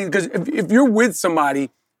comedy, because if you're with somebody,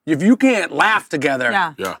 if you can't laugh together,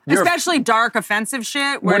 Yeah. Yeah. You're- Especially dark, offensive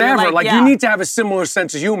shit. Where you're whatever. Like yeah. you need to have a similar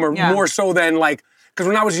sense of humor, Yeah. more so than like. Because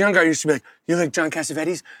when I was younger, I used to be like, "You like John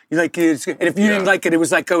Cassavetes? You like it?" And if you didn't like it, it was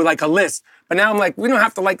like a list. But now I'm like, we don't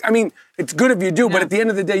have to like. I mean, it's good if you do, but Yeah. at the end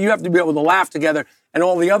of the day, you have to be able to laugh together and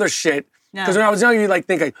all the other shit. Yeah. Because when I was younger, you like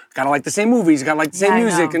think I gotta like the same movies, gotta like the same Yeah, I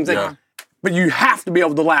music, know. and it's like, Yeah. but you have to be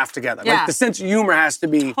able to laugh together. Yeah. Like the sense of humor has to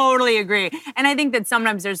be. Totally agree. And I think that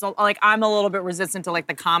sometimes there's, like, I'm a little bit resistant to, like,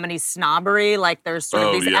 the comedy snobbery. Like, there's sort of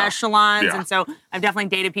Oh, these yeah. echelons. Yeah. And so I've definitely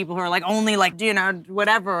dated people who are, like, only, like, you know,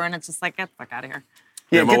 whatever. And it's just like, get the fuck out of here.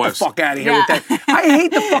 Yeah, Yeah, my get the wife's- fuck out of here Yeah. with that. I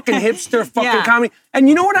hate the fucking hipster fucking Yeah. comedy. And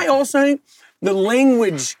you know what I also hate? The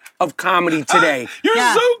language of comedy today. You're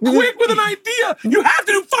Yeah. so quick with an idea. You have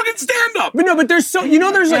to do fucking stand up. But no, but there's so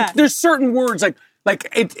there's Yeah. like there's certain words like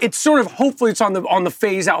it's sort of hopefully it's on the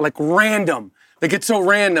phase out like random. Like it's so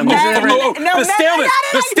random. Yeah. Isn't it Oh, random? No, the no, staleness.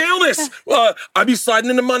 no, The staleness. I be sliding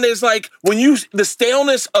into Mondays like when the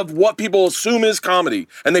staleness of what people assume is comedy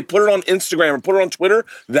and they put it on Instagram or put it on Twitter,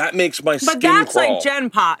 that makes my skin But that's crawl. like Gen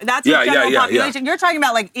Pop. That's Yeah, like general yeah, population. You're talking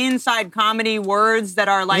about, like, inside comedy words that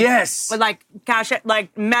are, like, Yes. with, like,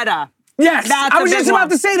 like meta. Yes, That's I a was big just about one.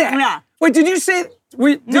 to say that. Yeah. Wait, did you say?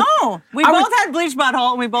 No, we I both was- had bleach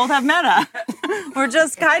butthole and we both have meta. We're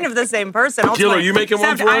just kind of the same person. Killer, ultimately. you making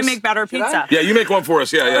one Except for I us? make better pizza. Yeah, you make one for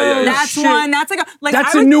us. Yeah. That's shit. one. That's like That's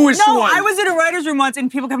I the was, newest no, one. I was in a writer's room once and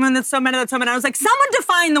people come in, that's so meta, that's so meta. I was like, someone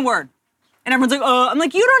define the word. And everyone's like, I'm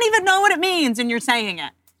like, you don't even know what it means and you're saying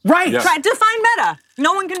it. Right, Yeah. Try define meta.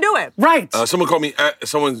 No one can do it. right. Someone called me,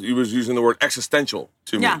 someone was using the word existential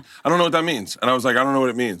to me. Yeah. I don't know what that means. And I was like, I don't know what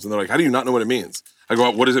it means. And they're like, how do you not know what it means? I go,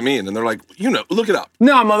 what does it mean? And they're like, you know, look it up.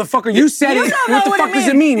 No, motherfucker, you said You it. don't What know the what fuck it does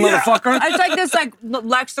it mean, Yeah. motherfucker? It's like this like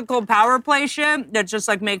lexical power play shit that just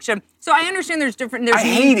like makes you. So I understand there's I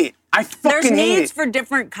hate it. I There's fucking hate needs it. for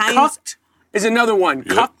different kinds. Cucked is another one.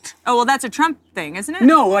 Cucked. Oh well, that's a Trump thing, isn't it?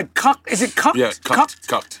 No, like cucked. Is it cucked? Yeah,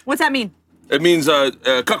 cucked. What's that mean? It means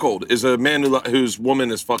cuckold is a man whose woman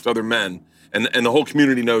has fucked other men, and the whole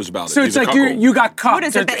community knows about it. So He's it's a like cuckold. you got cucked. What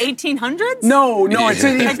is it? The 1800s? No, it's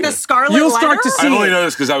Like the Scarlet You'll start Letter? to see I only it. know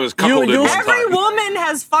this because I was cuckolded you'll- one Every time. woman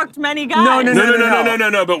has fucked many guys.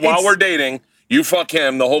 No. But while It's- we're dating, you fuck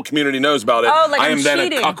him. The whole community knows about it. Oh, like I am I'm then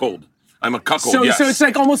cheating. a cuckold. I'm a cuckold. So, yes. so it's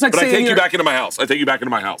like almost like But I saying take you you're- back into my house. I take you back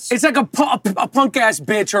into my house. It's like a punk ass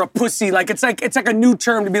bitch or a pussy. Like it's like a new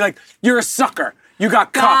term to be like you're a sucker. You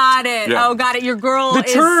got cucked. Got it. Yeah. Oh, got it. Your girl The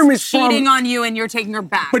term is cheating from- on you and you're taking her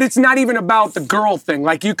back. But it's not even about the girl thing.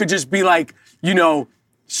 Like you could just be like, you know,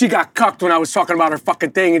 she got cucked when I was talking about her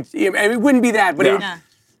fucking thing. It wouldn't be that, but Yeah. it, Yeah. you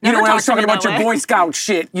know, Never when I was talk to talking me about that your way. Boy Scout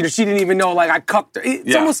shit, you know, she didn't even know like I cucked her. It's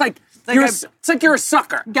Yeah. almost like, like it's like you're a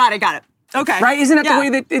sucker. Got it. Okay. Right? Isn't that Yeah. the way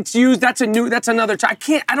that it's used? That's another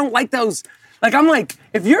I don't like those. Like, I'm like,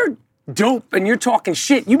 if you're dope and you're talking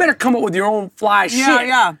shit, you better come up with your own fly shit.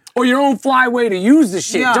 yeah. Or your own fly way to use the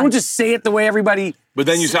shit. Yeah. Don't just say it the way everybody. But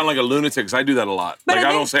then you sound like a lunatic because I do that a lot. But Like I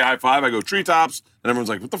I think- don't say high five. I go treetops, and everyone's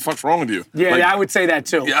like, "What the fuck's wrong with you?" Yeah, Like, yeah, I would say that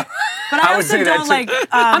too. yeah. But I, I would also say that don't too. like.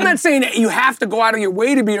 I'm not saying that you have to go out of your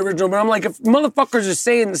way to be original, but I'm like, if motherfuckers are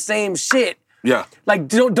saying the same shit, Yeah. like,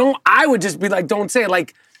 don't I would just be like, don't say it.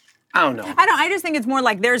 Like, I don't know. I just think it's more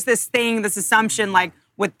like there's this thing, this assumption, like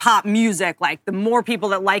with pop music, like the more people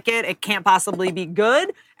that like it, it can't possibly be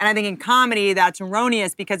good. And I think in comedy, that's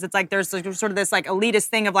erroneous because it's like there's like, sort of this like elitist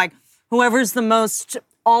thing of like, whoever's the most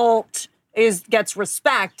alt gets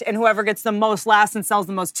respect, and whoever gets the most laughs and sells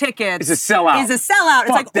the most tickets is a sellout. It's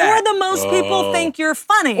like, that. or the most people think you're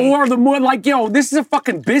funny. Or the more like, yo, this is a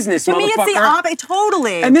fucking business, to me, motherfucker. it's the opposite.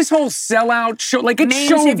 Totally. And this whole sellout show, like it's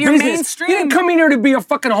show if you're business. mainstream. You didn't come in here to be a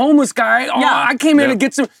fucking homeless guy. Oh, Yeah. I came here to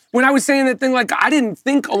get some. When I was saying that thing, like I didn't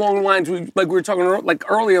think along the lines like we were talking like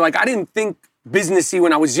earlier. Like I didn't think businessy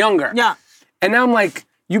when I was younger. Yeah. And now I'm like,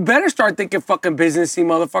 you better start thinking fucking businessy,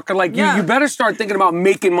 motherfucker. Like you better start thinking about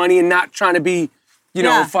making money and not trying to be, you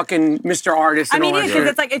know, fucking Mr. Artist and all that shit.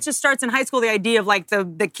 It's like it just starts in high school. The idea of like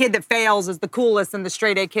the kid that fails is the coolest and the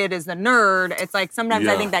straight A kid is the nerd. It's like sometimes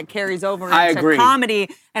I think that carries over into comedy,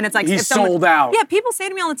 and it's like he's sold out. Yeah, people say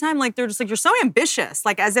to me all the time, like they're just like, you're so ambitious,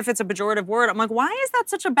 like as if it's a pejorative word. I'm like, why is that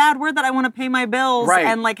such a bad word that I want to pay my bills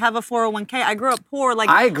and like have a 401k? I grew up poor. Like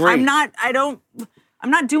I agree. I'm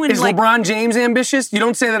not doing Is like LeBron James ambitious? You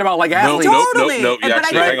don't say that about like athletes. Totally. Yeah,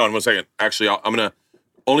 actually, hang on 1 second. Actually, I'm gonna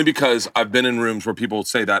only because I've been in rooms where people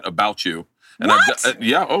say that about you. And What?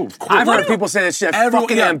 Of course. I've heard people say that shit.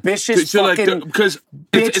 Fucking ambitious, So, like, fucking because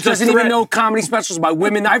bitch doesn't even know comedy specials by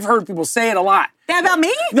women. I've heard people say it a lot. that about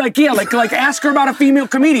me? Like ask her about a female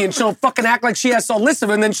comedian. She'll fucking act like she has a list of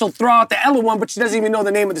them, and then she'll throw out the Ella one, but she doesn't even know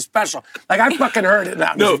the name of the special. Like I fucking heard it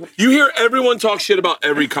now. No, you hear everyone talk shit about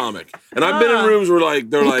every comic, and I've been in rooms where like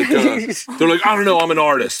they're like I don't know, I'm an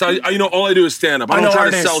artist. I all I do is stand up. I don't try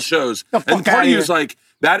to sell shows. And part of you is like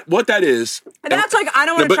that. What that is. And that's like I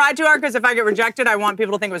don't want to try too hard because if I get rejected, I want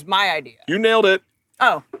people to think it was my idea. You nailed it.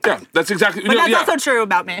 Oh. Yeah, that's exactly. But that's also true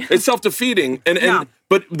about me. It's self-defeating,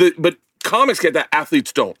 but comics get that.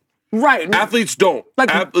 Athletes don't. Right. Athletes don't.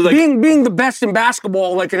 Like being the best in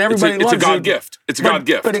basketball, like and everybody loves it's a God gift. It's a God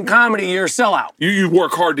gift. But in comedy, you're a sellout. You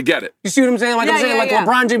work hard to get it. You see what I'm saying? Like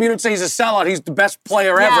LeBron James, you don't say he's a sellout. He's the best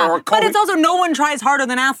player ever. Or Kobe. But it's also no one tries harder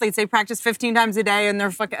than athletes. They practice 15 times a day, and they're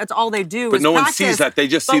fucking. That's all they do. But is no one practice. sees that. They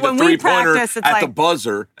just see the 3-pointer at the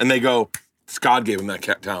buzzer, and they go, "God gave him that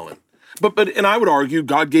talent." But and I would argue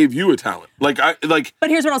God gave you a talent. But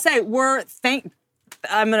here's what I'll say.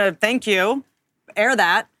 I'm gonna thank you. Air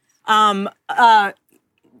that.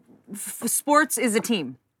 Sports is a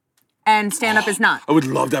team, and stand-up is not. I would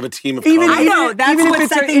love to have a team of even that's if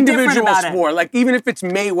it's an individual sport, like even if it's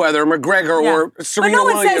Mayweather, McGregor, or Serena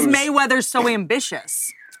Williams. But no one says Mayweather's so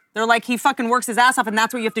ambitious. They're like, he fucking works his ass off, and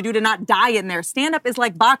that's what you have to do to not die in there. Stand-up is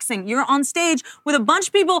like boxing. You're on stage with a bunch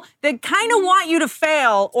of people that kind of want you to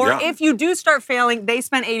fail, or if you do start failing, they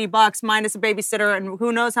spent $80 minus a babysitter, and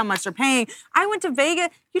who knows how much they're paying. I went to Vegas.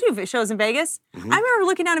 You do shows in Vegas? Mm-hmm. I remember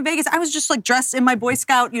looking down in Vegas. I was just like dressed in my Boy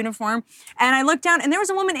Scout uniform, and I looked down, and there was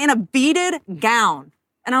a woman in a beaded gown,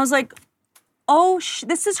 and I was like, oh,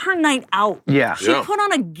 this is her night out. Yeah. She put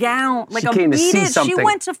on a gown, like a came to see beaded. something. She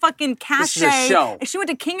went to fucking This is a show. She went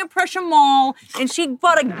to King of Prussia Mall, and she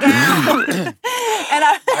bought a gown. And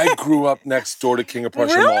I grew up next door to King of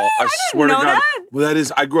Prussia Really? Mall. I swear to know God. that. Well, that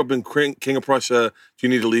is. I grew up in King of Prussia. Do you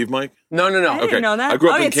need to leave, Mike? No. I didn't know that. I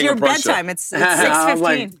grew up in it's King your of Prussia. bedtime. It's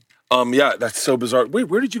 6:15. Yeah, that's so bizarre. Wait,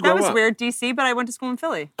 where did you grow up? That was weird, DC, but I went to school in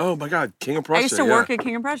Philly. Oh my God, King of Prussia. I used to work at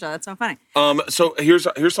King of Prussia. That's so funny. So here's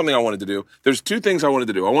something I wanted to do. There's two things I wanted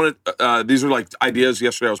to do. These are like ideas.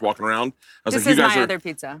 Yesterday I was walking around. I was This like, is my other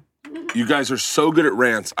pizza. You guys are so good at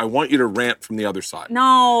rants. I want you to rant from the other side.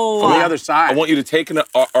 No. From the other side. I want you to take an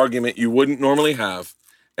argument you wouldn't normally have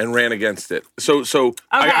and rant against it. So Okay.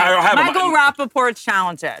 I have Michael Rapaport's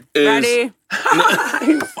challenged. Ready?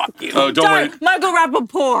 Fuck you. Oh, don't worry. Michael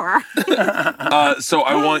Rapaport. So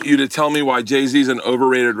I want you to tell me why Jay-Z's an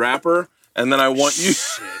overrated rapper, and then I want you.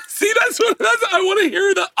 See, I want to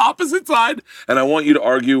hear the opposite side, and I want you to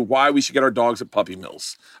argue why we should get our dogs at puppy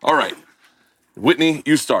mills. All right, Whitney,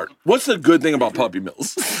 you start. What's the good thing about puppy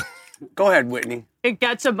mills? Go ahead, Whitney. It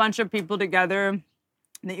gets a bunch of people together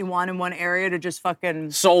that you want in one area to just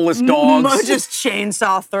fucking Soulless dogs. just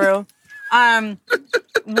chainsaw through.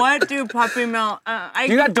 What do puppy mill?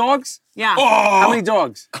 You got dogs? Yeah, How many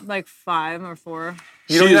dogs? like 5 or 4.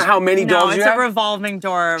 You don't know how many dogs you it's have? a revolving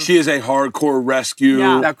door. She is a hardcore rescue.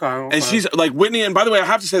 Yeah. Okay. And she's like Whitney, and by the way, I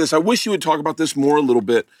have to say this. I wish you would talk about this more a little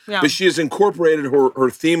bit. Yeah. But she has incorporated her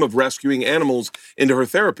theme of rescuing animals into her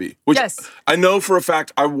therapy. Which Yes. I know for a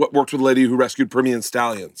fact I worked with a lady who rescued Permian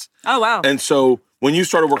stallions. Oh, wow. And so when you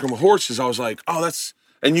started working with horses, I was like, oh, that's...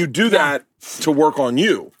 And you do that to work on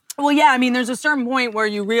you. Well, yeah, I mean, there's a certain point where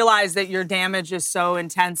you realize that your damage is so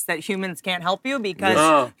intense that humans can't help you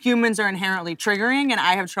because humans are inherently triggering, and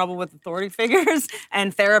I have trouble with authority figures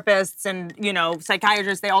and therapists and,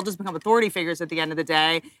 psychiatrists. They all just become authority figures at the end of the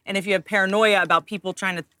day. And if you have paranoia about people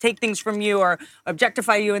trying to take things from you or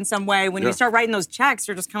objectify you in some way, when you start writing those checks,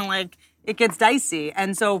 you're just kind of like, it gets dicey.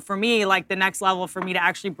 And so for me, like the next level for me to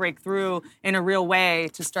actually break through in a real way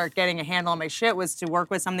to start getting a handle on my shit was to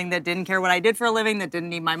work with something that didn't care what I did for a living, that didn't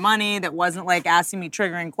need my money, that wasn't like asking me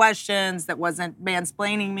triggering questions, that wasn't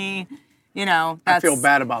mansplaining me. You know, I feel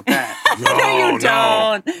bad about that. No, you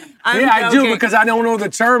don't. I'm I do joking. because I don't know the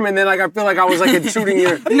term, and then like I feel like I was like intruding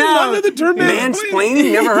your No. the term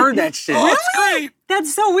mansplaining. Never heard that shit. Oh, that's great.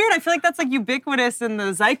 That's so weird. I feel like that's like ubiquitous in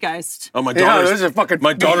the zeitgeist. Oh, my Yeah, daughters. those are fucking-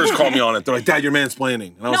 My daughters call me on it. They're like, "Dad, you're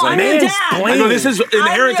mansplaining," and I was No, like, I'm your dad. mansplaining. I go, "This is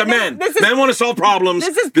inherent to men. Men want to solve problems.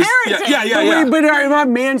 This is parenting. Yeah. But am I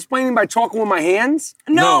mansplaining by talking with my hands?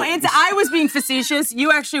 No, No. I was being facetious.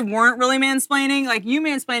 You actually weren't really mansplaining. Like you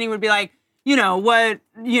mansplaining would be like,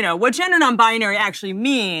 what gender non-binary actually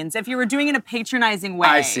means. If you were doing it in a patronizing way.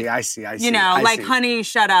 I see. I see. Honey,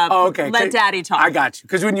 shut up. Oh, okay. Let daddy talk. I got you.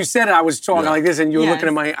 Because when you said it, I was talking like this, and you were Yes. looking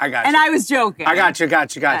at my. I got you. And I was joking. I got you.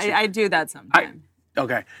 I do that sometimes.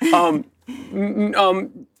 Okay. No,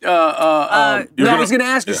 I was gonna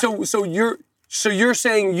ask you. So you're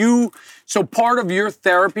saying so part of your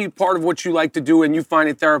therapy, part of what you like to do, and you find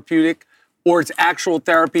it therapeutic, or it's actual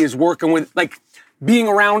therapy, is working with like being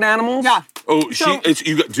around animals. Yeah. Oh,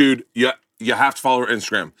 dude. Yeah, you have to follow her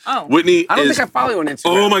Instagram. Oh. Whitney. I don't think I follow you on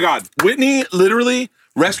Instagram. Oh my God, Whitney literally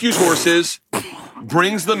rescues horses,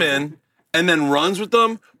 brings them in, and then runs with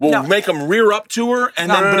them. We'll make them rear up to her, and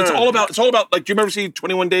then. But it's all about. Like, do you remember seeing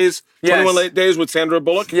 21 Days? Yes. 21 Days with Sandra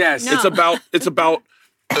Bullock. Yes. No. It's about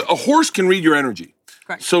a horse can read your energy.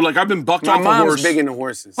 Correct. So like I've been bucked My off a mom's horse. big into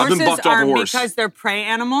horses. I've been Horses bucked off a are, horse. because they're prey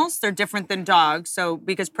animals, they're different than dogs. So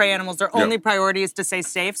because prey animals, their only priority is to stay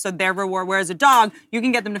safe. So their reward, whereas a dog, you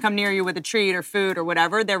can get them to come near you with a treat or food or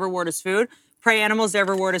whatever. Their reward is food. Prey animals, their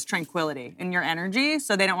reward is tranquility and your energy.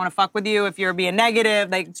 So they don't want to fuck with you if you're being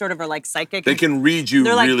negative. They sort of are like psychic. They can read you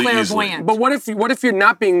They're like really easily. clairvoyant. But what if you're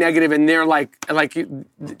not being negative and they're like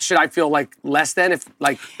should I feel like less than if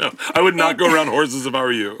like No, I would not go around horses if I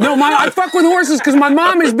were you. no I fuck with horses because my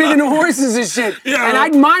mom is big into horses and shit Yeah. and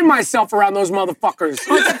I'd mind myself around those motherfuckers.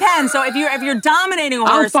 Well, it depends. So if you're dominating a I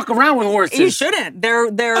don't horse, fuck around with horses. you shouldn't.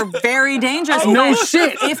 They're very dangerous. No But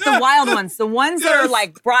shit. If the wild ones, the ones that are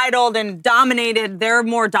like bridled and dominated, they're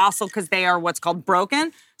more docile because they are what's called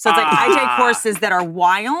broken. So it's like I take horses that are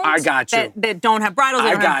wild. I got you. That don't have bridles. They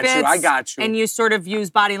I don't have got you, bits, I got you. And you sort of use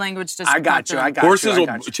body language to. I got you. Horses I will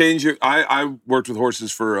got you. change your. I worked with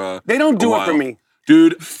horses for. They don't do a it for while. me.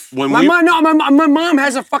 dude. When My we mom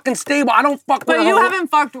has a fucking stable. I don't fuck with But you her. haven't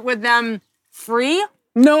fucked with them free?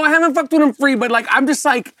 No, I haven't fucked with them free, but like I'm just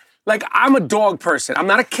like I'm a dog person. I'm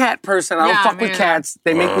not a cat person. I don't Yeah, fuck me with neither. cats.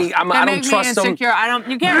 They make me. I They don't make trust me them. insecure.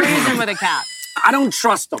 You can't reason with a cat. I don't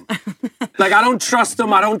trust them. Like I don't trust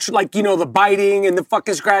them. I don't the biting and the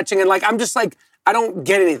fucking scratching and like I'm just like I don't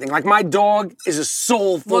get anything. Like my dog is a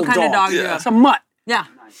soulful What kind of dog do you have? It's a mutt. Yeah.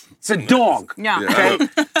 It's a dog. Yeah. Okay.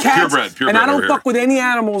 Cats, Purebred and I don't over fuck here. with any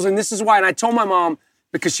animals, and this is why. And I told my mom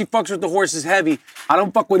because she fucks with the horses heavy. I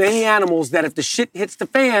don't fuck with any animals that if the shit hits the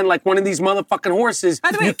fan, like one of these motherfucking horses,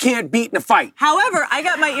 By the way- you can't beat in a fight. However, I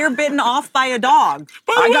got my ear bitten off by a dog.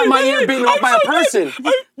 I got my ear bitten off by a person.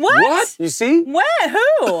 What? You see? When?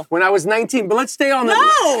 Who? When I was 19. But let's stay on the. No!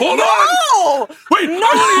 Hold no! on. Wait, No!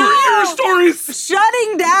 I want to hear your stories.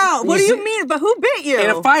 Shutting down. What You do you see- mean? But who bit you? In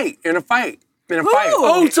a fight. Who?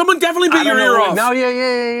 Oh, someone definitely I bit don't your know. ear off. No, yeah.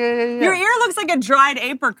 Your ear looks like a dried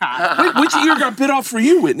apricot. Which ear got bit off for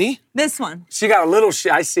you, Whitney? This one. She got a little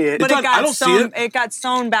shit. I see it. But I don't see sewn, it. got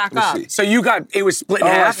sewn back up. see. So you got it was split in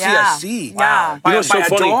Oh, I half. see. Yeah. I see. Yeah. By, You know what's so by a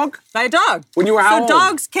funny? dog? By a dog. When you were how So old?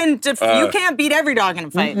 dogs can, you can't beat every dog in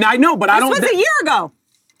a fight. I know, but I This don't. was a year ago.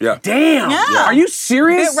 Yeah. Damn. Yeah. Are you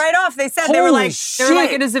serious? Bit right off. They said Holy they were like,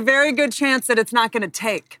 shit. it is a very good chance that it's not going to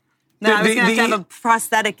take. No, I was The- going to the- have a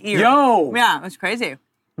prosthetic ear. Yo. Yeah, it was crazy.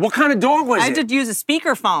 What kind of dog was I it? had to use a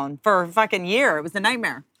speakerphone for a fucking year. It was a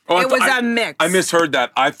nightmare. Oh, It was a mix. I misheard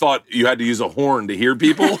that. I thought you had to use a horn to hear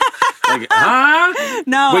people. Like, Huh?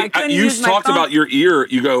 No, I wait, couldn't you use my talked phone. about your ear.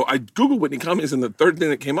 You go, I Googled Whitney Cummings, and the third thing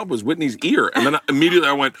that came up was Whitney's ear. And then immediately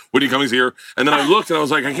I went, Whitney Cummings' ear. And then I looked, and I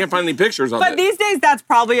was like, I can't find any pictures of But it. these days, that's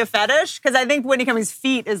probably a fetish because I think Whitney Cummings'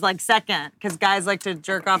 feet is like second because guys like to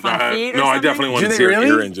jerk off on feet. Or no, I something. definitely want Do to they see really?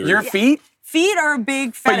 ear injury. Your feet? Feet are a big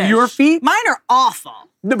But fetish. your feet? Mine are awful.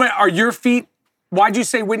 No, but are your feet? Why'd you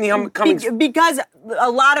say Whitney Cummings? Because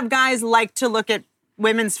a lot of guys like to look at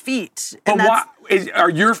women's feet. But And that's, are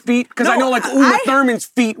your feet? Because I No, know like Uma I- Thurman's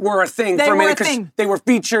feet were a thing They for a were minute a because thing. they were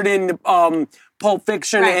featured in Pulp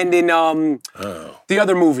Fiction Right. and in the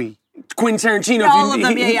other movie. Quentin Tarantino. All of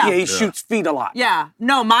them, yeah. He shoots feet a lot. yeah.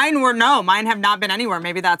 No, mine have not been anywhere.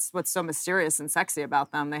 Maybe that's what's so mysterious and sexy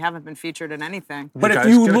about them. They haven't been featured in anything. But if Guys,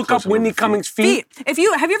 you get a look up close-up of Whitney her feet. Cummings' feet, Feet. Have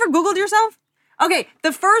you ever Googled yourself? Okay,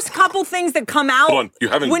 the first couple things that come out Hold on, you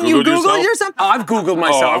haven't when you Googled Google yourself? Oh, I've Googled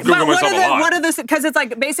myself. I've Googled myself a lot. What are the? Because it's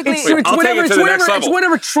like basically. It's, Wait, it's I'll take whatever. it to the next It's level.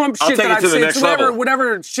 whatever Trump I'll shit take that it I've to the said. next It's whatever, level.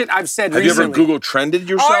 whatever shit I've said Have you recently. ever Google trended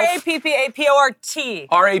yourself? Rapaport.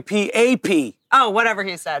 RAPAP. Oh, whatever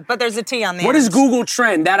he said, but there's a T on the What end. is Google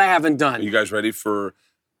Trend? That I haven't Are done. you guys ready for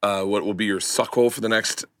what will be your suckhole for the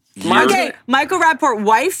next year? Okay, Michael Rapaport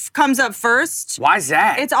wife comes up first. Why's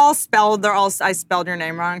that? It's all spelled. I spelled your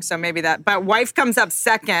name wrong, so maybe that. But wife comes up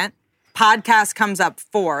second. Podcast comes up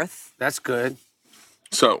fourth. That's good.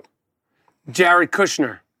 So, Jared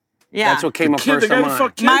Kushner. Yeah. That's what came up kid, first the guy on that mine.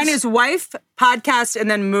 fucked kids? Mine is wife, podcast, and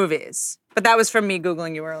then movies. But that was from me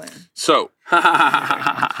Googling you earlier. So,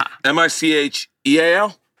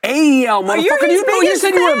 MICHEAL? AEL, you're motherfucker. his You know, you biggest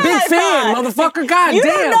said you were a big fan, I fan, thought. motherfucker. God You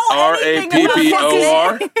damn. don't know anything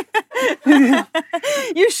about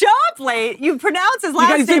RAPPOR? You show up late. You pronounce his last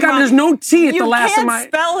You name think wrong. there's no T at the last of You my... can't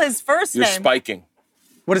spell his first You're name. spiking.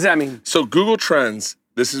 What does that mean? So, Google Trends,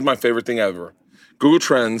 this is my favorite thing ever. Google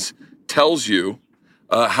Trends tells you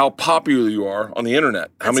how popular you are on the internet,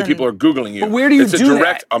 how many people are Googling you. But where do you it's do a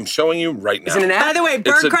direct, that? I'm showing you right now. Is it an app? By the way, It's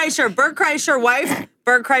Bert a- Kreischer wife,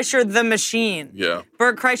 Bert Kreischer the machine. Yeah.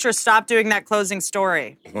 Bert Kreischer stopped doing that closing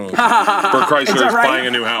story. Bert Kreischer is right? buying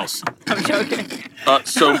a new house. I'm joking.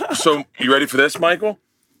 So you ready for this, Michael?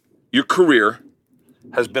 Your career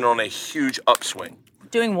has been on a huge upswing.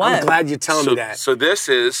 Doing what? I'm glad you're telling me So, that. so this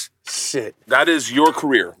is, Shit. that is your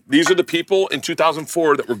career. These are the people in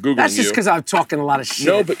 2004 that were Googling That's just you. because I'm talking a lot of shit.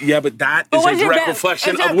 No, but that is a what's your direct bet?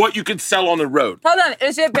 reflection Is it- of what you could sell on the road. Hold on.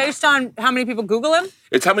 Is it based on how many people Google him?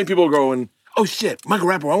 It's how many people are going, oh shit, Michael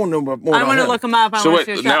Rapaport, I want to know more about I want to look him up. I So want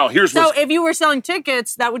wait, to now here's So what's... if you were selling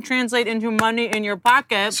tickets, that would translate into money in your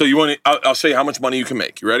pocket. So you want to, I'll show you how much money you can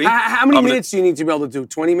make. You ready? How many I'm gonna- minutes do you need to be able to do?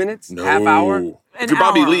 20 minutes? No. Half hour? If you're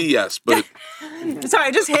Bobby hour. Lee, yes, but Sorry,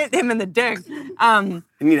 I just hit him in the dick. You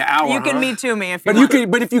need an hour, You can huh? Me Too me if you But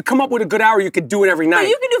want. but if you come up with a good hour, you could do it every night. But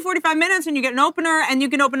you can do 45 minutes and you get an opener and you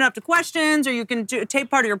can open it up to questions or you can tape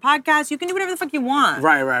part of your podcast. You can do whatever the fuck you want.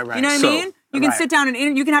 Right. You know what I So- mean? You can Right. sit down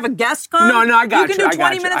and you can have a guest come. No, I got You you, can I do got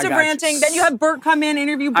 20 you, minutes I of got you. ranting. Then you have Bert come in,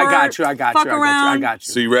 interview Bert. I got you. Fuck around.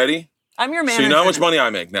 so you ready? I'm your manager. So you know how much money I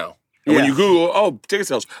make now. And when Yeah. you Google, oh, ticket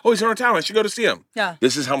sales, oh, he's in our town, I should go to see him. Yeah.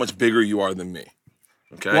 This is how much bigger you are than me.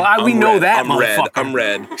 Okay? Well, we I'm know red. that, I'm red. motherfucker. I'm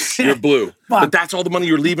red. You're blue. But that's all the money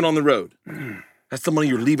you're leaving on the road. That's the money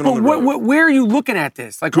you're leaving on But the road. where are you looking at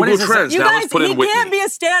this? Like, what Google is this? Trends. You Now guys, let's put in he Whitney. can't be a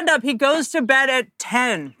stand-up. He goes to bed at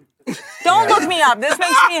 10. Don't look me up. This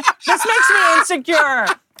makes me insecure.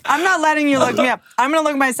 I'm not letting you look me up. I'm gonna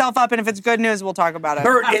look myself up, and if it's good news, we'll talk about it.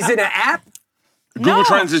 Bert, is it an app? Google No.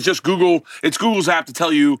 Trends is just Google. It's Google's app to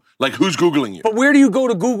tell you, like, who's Googling you. But where do you go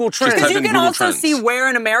to Google Trends? type Because you in can Google also Trends. see where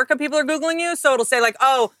in America people are Googling you. So it'll say like,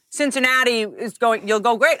 oh, Cincinnati is going, you'll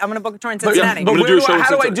go, great, I'm going to book a tour in Cincinnati. but I'm gonna where do a do show I- in how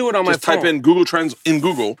do I Cincinnati. do it on my Just type phone? in Google Trends in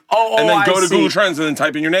Google, Oh, and then go I to see. Google Trends and then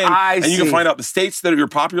type in your name, and you can see. find out the states that you're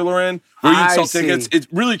popular in, where you can I sell see. tickets. It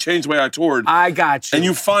really changed the way I toured. I got you. And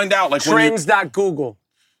you find out, like, when you... Trends.google.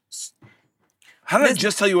 How did I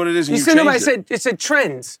just tell you what it is and You you said no, changed I it? said it said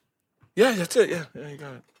trends. Yeah, that's it. Yeah, you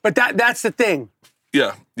got it. But that's the thing.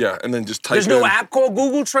 Yeah, and then just type There's in... no app called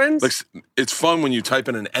Google Trends. Like, it's fun when you type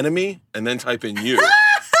in an enemy and then type in you.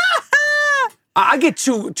 I get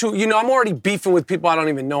too. You know, I'm already beefing with people I don't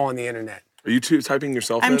even know on the internet. Are you two typing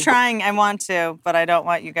yourself in? I'm trying. I want to, but I don't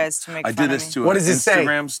want you guys to make I fun did of this me. to What an does it say?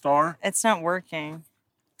 Instagram star. It's not working.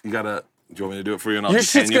 You gotta... Do you want me to do it for you? And I'll Your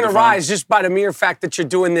just hand shit's you the gonna phone? rise just by the mere fact that you're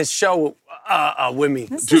doing this show with me.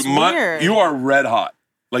 This Dude, is weird. you are red hot.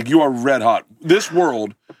 Like, you are red hot. This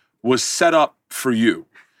world was set up for you.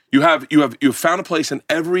 You have found a place in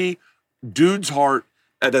every dude's heart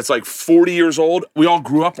that's like 40 years old. We all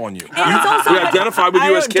grew up on you. it's also- we identified with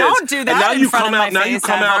you as kids. Don't do that And now in you front come of out. my Now you face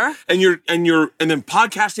come ever. out, and then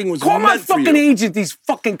podcasting was Call my meant for fucking you. agent, these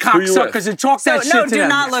fucking you cocksuckers, with? and talk that shit no, to do them.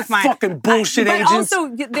 not look my fucking bullshit but agents.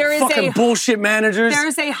 also, there is fucking a bullshit managers. there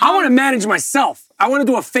is a I want to manage myself. I want to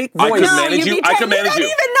do a fake I voice. could manage you. I can You manage don't you.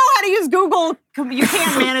 even know how to use Google. You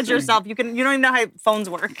can't manage yourself. You don't even know how phones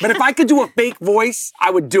work. But if I could do a fake voice,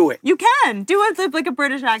 I would do it. You can do it like a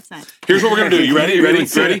British accent. Here's what we're gonna do. You ready? You ready?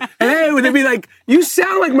 You ready? And hey, would they be like, you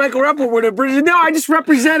sound like Michael Rapaport with a British? No, I just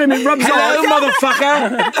represent him. It rubs Hello, off.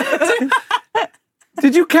 motherfucker.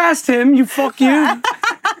 Did you cast him? You fuck you.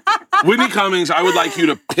 Whitney Cummings, I would like you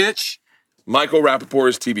to pitch Michael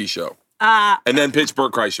Rapaport's TV show. And then pitch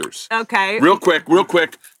Bert Kreischer's. Okay. Real quick.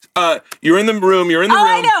 You're in the room.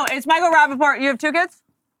 I know. It's Michael Rapaport. You have 2 kids?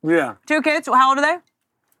 Yeah. 2 kids? How old are they?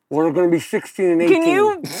 We're going to be 16 and 18. Can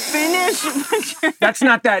you finish? That's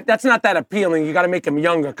not that appealing. You got to make them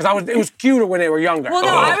younger. Because it was cuter when they were younger. Well, no,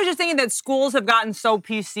 I was just thinking that schools have gotten so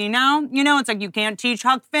PC now. You know, it's like you can't teach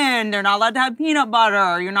Huck Finn. They're not allowed to have peanut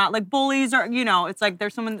butter. You're not like bullies or, you know, it's like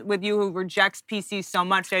there's someone with you who rejects PC so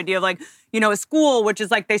much. The idea of like, you know, a school, which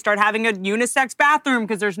is like they start having a unisex bathroom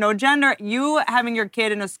because there's no gender. You having your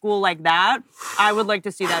kid in a school like that, I would like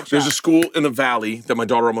to see that show. There's a school in the Valley that my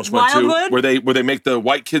daughter almost went Wildwood? to where they make the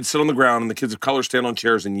white kids sit on the ground and the kids of color stand on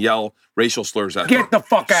chairs and yell racial slurs at them. Get the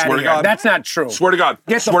fuck out Swear of to here. God. That's not true. Swear to God.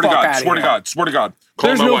 Get the Swear to fuck God. outta Swear to here. God. Swear to God. Call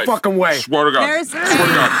There's my no wife. fucking way. Swear to God. There's Swear to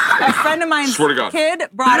God. a friend of mine's Swear to God. kid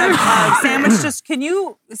brought a sandwich. Just can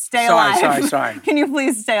you stay alive? Sorry. Can you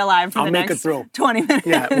please stay alive for I'll the make next it through. 20 minutes?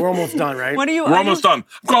 Yeah, we're almost done, right? What are you? We're almost done.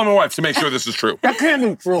 I'm calling my wife to make sure this is true. That can't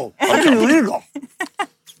be true. That's illegal.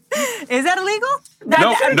 Is that illegal?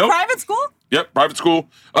 Nope. Private school? Yep, private school,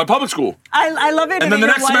 public school. I love it. And then the your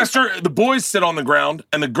next wife- semester, the boys sit on the ground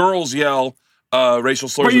and the girls yell racial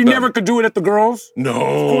slurs But you at them. never could do it at the girls? No.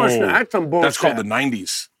 Of course not. That's some bullshit. That's called the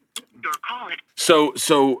 90s. So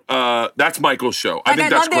that's Michael's show. I Like, think I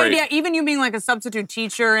that's love the great. idea. Even you being like a substitute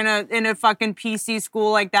teacher in a fucking PC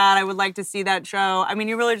school like that, I would like to see that show. I mean,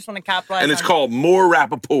 you really just want to capitalize. And it's on called More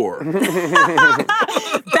Rapaport.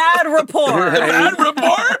 Bad Rapport. Bad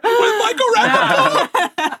Rapport with Michael Rapaport.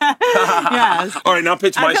 Yes. All right, now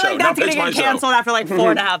pitch I my feel show. like now that's gonna pitch my get show. canceled after like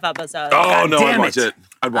 4.5 episodes. Oh, no, I'd damn watch it. it.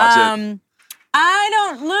 I'd watch it. I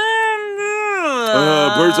don't.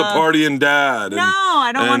 Birds of Party and Dad. No,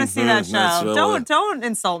 I don't want to see that that's show. Don't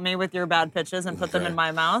insult me with your bad pitches and put them in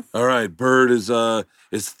my mouth. All right, Bird is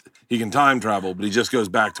he can time travel, but he just goes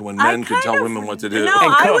back to when men could tell women what to do. No,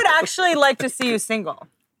 I would actually like to see you single.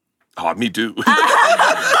 Oh, me too.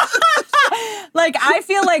 Like, I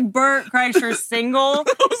feel like Bert Kreischer's single.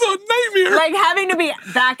 That was a nightmare. Like, having to be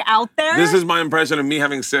back out there. This is my impression of me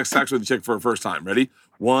having sex with a chick for the first time. Ready?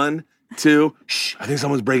 1, 2. Shh, I think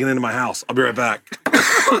someone's breaking into my house. I'll be right back.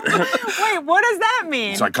 Wait, what does that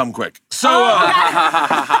mean? So I come quick. So,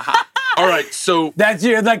 Oh, all right, so. That's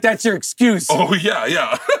your excuse. Oh, yeah.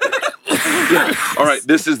 Yeah. All right,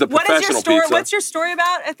 this is the what professional is your story? pizza. What's your story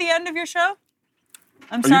about at the end of your show?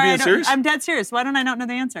 I'm Are sorry. you being serious? I'm dead serious. Why don't I not know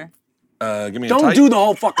the answer? Give me a Don't tight. do the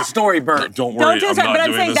whole fucking story, Bert. Don't worry, do I'm sorry, not but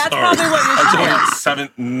I'm doing saying this. that's Sorry. probably what you're I'm saying.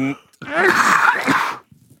 doing 7.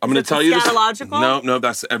 I'm going to tell you this. Scatological? No,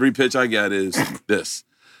 that's every pitch I get is this.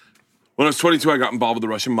 When I was 22, I got involved with the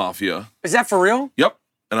Russian mafia. Is that for real? Yep.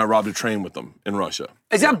 And I robbed a train with them in Russia.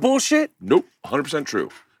 Is that bullshit? Nope, 100% true.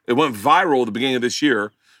 It went viral at the beginning of this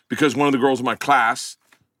year because one of the girls in my class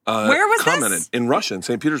Where was commented this? in Russia, in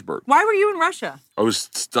St. Petersburg. Why were you in Russia? I was.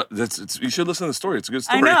 You should listen to the story. It's a good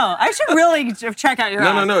story. I know. I should really check out your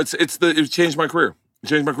No. It changed my career. It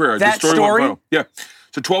changed my career. That the story? story? Went viral. Yeah.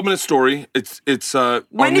 It's a 12-minute story. It's.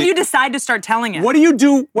 When did you decide to start telling it? What do you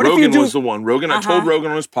do? What Rogan if you do? was the one. Rogan. I told Rogan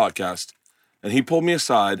on his podcast, and he pulled me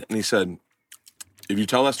aside and he said, "If you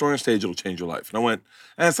tell that story on stage, it'll change your life." And I went,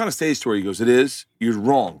 "It's not a stage story." He goes, "It is. You're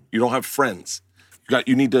wrong. You don't have friends.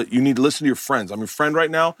 You need to listen to your friends. I'm your friend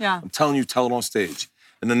right now. Yeah. I'm telling you, tell it on stage."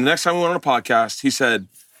 And then the next time we went on a podcast, he said,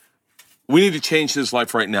 "We need to change his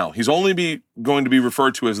life right now. He's only going to be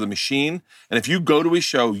referred to as the machine. And if you go to his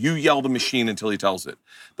show, you yell the machine until he tells it."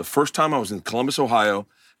 The first time I was in Columbus, Ohio,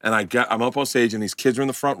 and I'm up on stage and these kids are in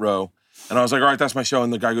the front row. And I was like, "All right, that's my show."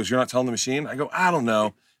 And the guy goes, "You're not telling the machine?" I go, "I don't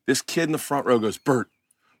know." This kid in the front row goes, "Bert,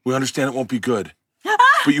 we understand it won't be good,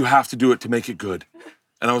 but you have to do it to make it good."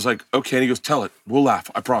 And I was like, "Okay." And he goes, "Tell it. We'll laugh.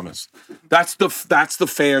 I promise." That's the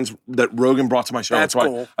fans that Rogan brought to my show. That's why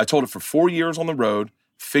cool. I told it for 4 years on the road,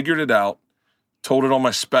 figured it out, told it on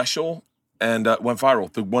my special, and went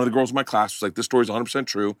viral. One of the girls in my class was like, "This story's 100%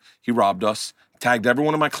 true. He robbed us." Tagged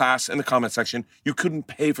everyone in my class in the comment section. You couldn't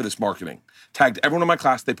pay for this marketing. Tagged everyone in my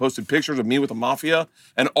class. They posted pictures of me with the mafia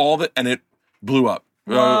and and it blew up.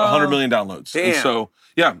 100 million downloads. Damn. And so,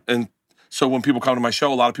 yeah. And so when people come to my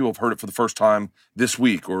show, a lot of people have heard it for the first time this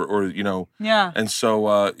week or you know. Yeah. And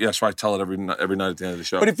so, so I tell it every night at the end of the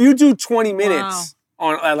show. But if you do 20 minutes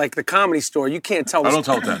on like the Comedy Store, you can't tell. I don't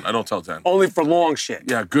tell it then. I don't tell it then. Only for long shit.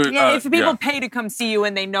 Yeah, good. Yeah, if people pay to come see you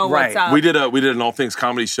and they know Right. what's up. We did an all things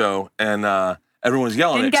comedy show and everyone's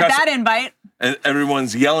yelling Didn't it. get that invite. And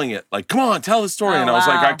everyone's yelling it, like, "Come on, tell the story." Oh, and I was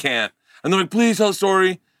like, wow. "I can't." And they're like, "Please tell the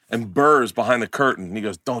story." And Burr's behind the curtain. And he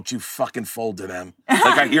goes, "Don't you fucking fold to them."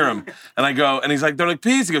 Like, I hear him. And I go, and he's like, they're like,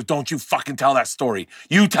 "Please." He goes, "Don't you fucking tell that story.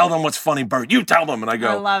 You tell them what's funny, Burr. You tell them." And I go,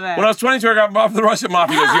 I love it. When I was 22, I got involved with the Russian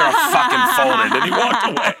mafia. He goes, "You're a fucking folded." And he walked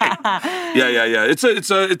away.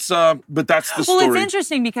 Yeah. But that's the story. Well, it's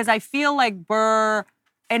interesting because I feel like Burr,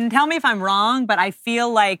 and tell me if I'm wrong, but I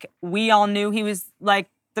feel like we all knew he was like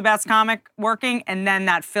the best comic working, and then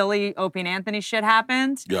that Philly Opie and Anthony shit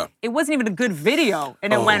happened. Yeah. It wasn't even a good video,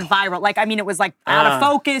 and it went viral. Like, I mean, it was like out of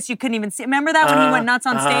focus. You couldn't even see. Remember that when he went nuts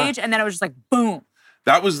on stage, and then it was just like boom.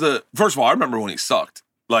 That was first of all, I remember when he sucked.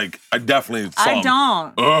 Like, I definitely saw him. I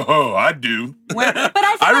don't. Oh, I do. But I feel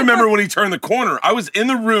I like remember when he turned the corner. I was in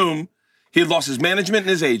the room. He had lost his management and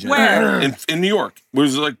his agent. Where? In New York. It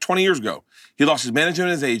was like 20 years ago. He lost his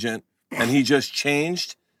management and his agent, and he just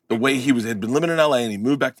changed the way had been living in LA, and he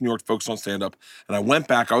moved back to New York to focus on stand-up. And I went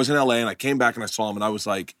back. I was in LA, and I came back, and I saw him, and I was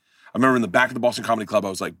like, I remember in the back of the Boston Comedy Club, I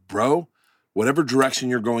was like, bro, whatever direction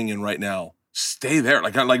you're going in right now, stay there.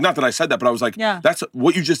 Like not that I said that, but I was like, that's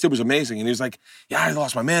what you just did was amazing. And he was like, yeah, I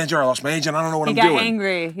lost my manager, I lost my agent, I don't know what I'm doing. He got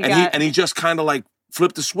angry. And he just kind of like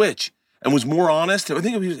flipped the switch and was more honest. I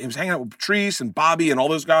think he was hanging out with Patrice and Bobby and all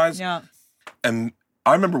those guys. Yeah. And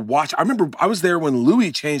I remember I was there when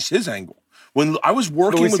Louis changed his angle. When I was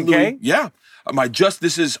working with Louis. Yeah. I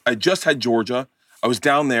just had Georgia. I was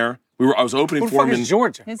down there. I was opening for him in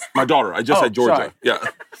Georgia. My daughter. I just had Georgia. Sorry. Yeah.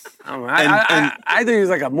 I thought it was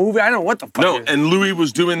like a movie. I don't know what the fuck. No, it is. and Louis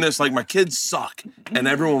was doing this like, my kids suck. And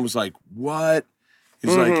everyone was like, what?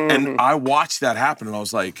 He's like, and I watched that happen and I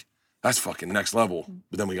was like, that's fucking next level.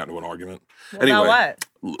 But then we got into an argument. About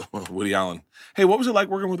what? Woody Allen. Hey, what was it like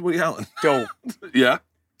working with Woody Allen? Dope. Yeah?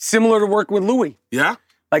 Similar to work with Louis. Yeah?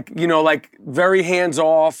 Like, like very hands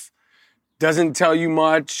off, doesn't tell you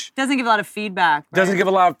much. Doesn't give a lot of feedback. Right? Doesn't give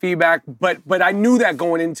a lot of feedback, but I knew that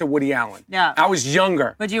going into Woody Allen. Yeah. I was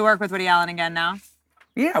younger. Would you work with Woody Allen again now?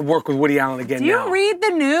 Yeah, I work with Woody Allen again Do now. you read the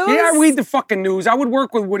news? Yeah, I read the fucking news. I would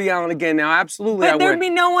work with Woody Allen again now. Absolutely, I But would. there'd be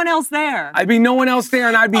no one else there. I'd be no one else there,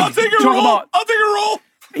 and I'd be I'll take a talking roll. about. I'll take a roll.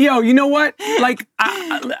 Yo, you know what? Like,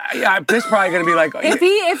 this probably gonna be like. If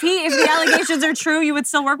the allegations are true, you would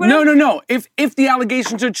still work with him? No. If the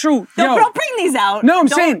allegations are true, Don't bring these out. No,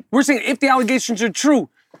 Don't- we're saying if the allegations are true,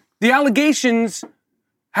 the allegations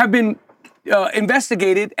have been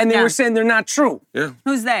investigated, and they were saying they're not true. Yeah.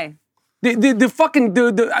 Who's they? The fucking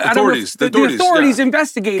Authorities. The authorities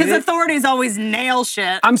investigated Because it. authorities always nail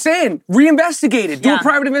shit. I'm saying reinvestigate it. Do Yeah. a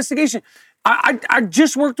private investigation. I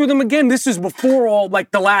just worked with him again. This is before all like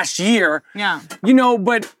the last year. Yeah.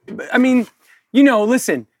 But I mean,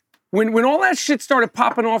 listen, when all that shit started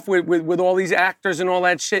popping off with all these actors and all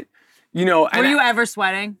that shit, Were you ever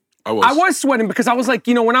sweating? I was. I was sweating because I was like,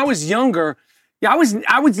 when I was younger, I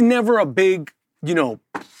was never a big,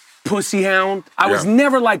 pussy hound. I was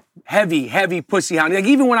never like heavy pussy hound. Like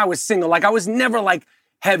even when I was single, like I was never like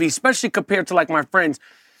heavy, especially compared to like my friends.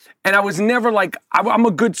 And I was never like, I'm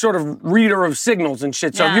a good sort of reader of signals and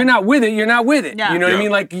shit. So if you're not with it, you're not with it. Yeah. You know what I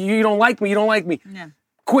mean? Like you don't like me, you don't like me. Yeah.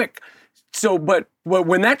 Quick. So, but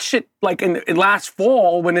when that shit, like in last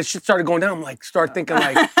fall, when this shit started going down, I'm like, start thinking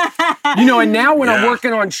like, and now when I'm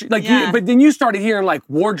working on, but then you started hearing like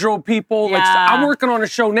wardrobe people. Like I'm working on a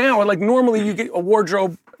show now, and like normally you get a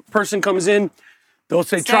wardrobe person comes in, they'll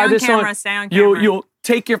say, Stay try on this camera, on. stay on camera. You'll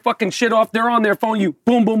take your fucking shit off. They're on their phone. You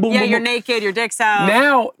boom, boom, boom, Yeah, boom. you're boom. naked, your dick's out.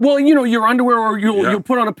 Now, well, your underwear, or you'll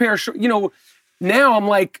put on a pair of shorts. Now I'm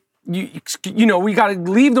like, we got to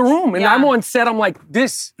leave the room, and I'm on set. I'm like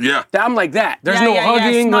this. Yeah. I'm like that. There's Yeah, no yeah,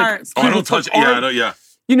 hugging. smart. Like, Oh, I don't touch it. Yeah, I don't,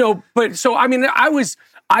 yeah. But so I mean,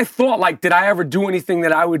 I thought like, did I ever do anything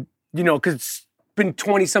that I would, because it's been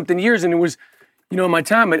 20 something years, and it was, my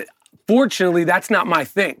time. But fortunately, that's not my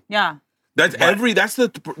thing. Yeah. That's not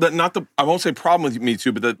the I won't say problem with Me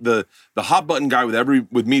Too, but the hot button guy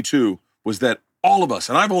with Me Too was that all of us,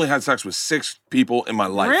 and I've only had sex with 6 people in my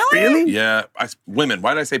life. Really? Yeah, women.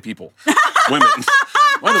 Why did I say people? Women.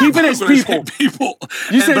 Keep it as people. People.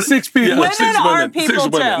 You said 6 people. Yeah, Women 6 are women. people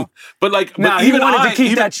 6 women. too. But like, Nah, but he even wanted to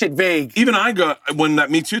keep that shit vague. Even I got when that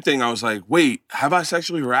Me Too thing. I was like, wait, have I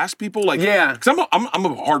sexually harassed people? Like, Yeah. because I'm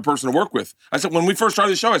a hard person to work with. I said when we first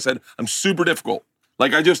started the show, I said I'm super difficult.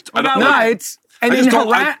 Like I don't. about No, like, it's and I then just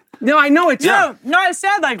don't- no, I know it's Yeah. No, I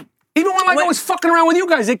said like, even when like I was fucking around with you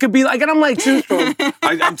guys, it could be like, and I'm like,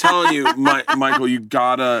 I'm telling you, Michael, you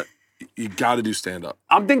gotta do stand up.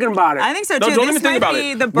 I'm thinking about it. I think so No, too. don't This even think might about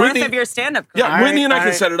be it. the birth Whitney- of your stand-up career. Yeah, All Whitney and I right,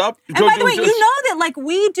 can set it up. And by the way, you know that like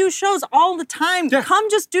we do shows all the time. Yeah. Come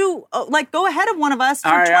just do go ahead of one of us for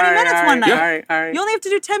All right, 20 all right, minutes all one right, night. all right. You only have to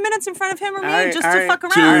do 10 minutes in front of him or me All right, just all to right. fuck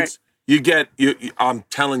around. Dudes, I'm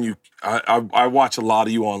telling you, I watch a lot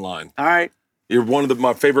of you online. All right, You're one of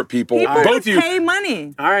my favorite people. People Both would of you. pay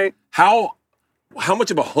money. all right. How much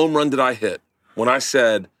of a home run did I hit when I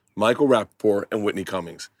said Michael Rapaport and Whitney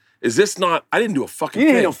Cummings? Is this not? I didn't do a fucking You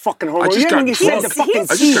thing. didn't do a fucking home I run. just You got didn't even drunk. say the fucking I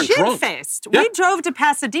just He's got drunk. shit-faced. Yeah. We drove to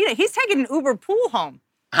Pasadena. He's taking an Uber pool home.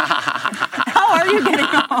 How are you getting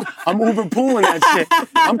home? I'm Uber pooling that shit.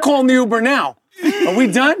 I'm calling the Uber now. Are we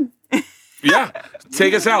done? Yeah.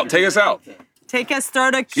 Take us out. Take us out. Take us, throw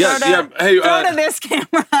to Hey, throw to this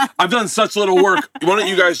camera. I've done such little work. Why don't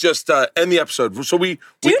you guys just end the episode? So we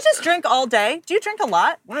Do you just drink all day? Do you drink a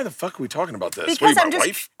lot? Why the fuck are we talking about this? Because what are you, my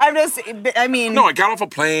wife? I mean. No, I got off a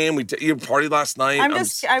plane. You partied last night.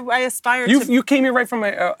 I aspire to. You came here right from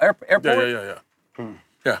an airport?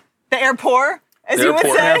 Yeah. The airport, as The you would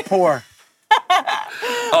airport. say. Airport.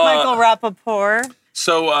 Michael Rapaport.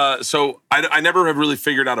 So I never have really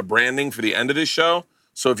figured out a branding for the end of this show.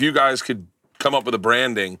 So if you guys could come up with a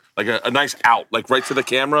branding, like a nice out, like right to the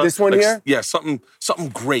camera. This one like, here? Yeah, something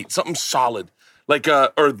great, something solid. Like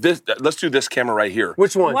or this. Let's do this camera right here.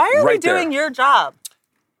 Which one? Why are we Right there. doing your job?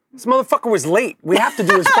 This motherfucker was late. We have to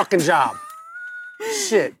do his fucking job.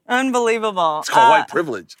 Shit. Unbelievable. It's called white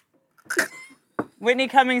privilege.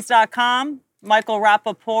 WhitneyCummings.com,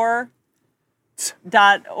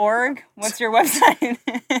 MichaelRapaport.org. What's your website?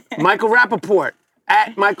 Michael Rapaport.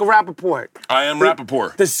 At Michael Rapaport. I am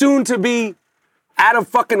Rapaport. The soon-to-be out of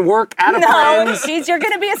fucking work, out of No, friends. you're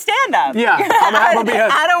going to be a stand-up. Yeah, I'm gonna be a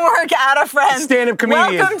out of work, out of friends. stand-up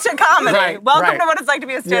comedian. Welcome to comedy. Right, Welcome right. to what it's like to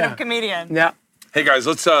be a stand-up Yeah. comedian. Yeah. Hey guys,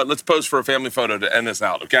 let's pose for a family photo to end this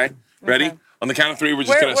out. Okay, ready? Okay. On the count of three, we're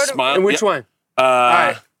just gonna smile. And which one? All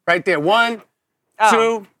right, right there. 1,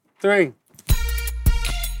 2, 3.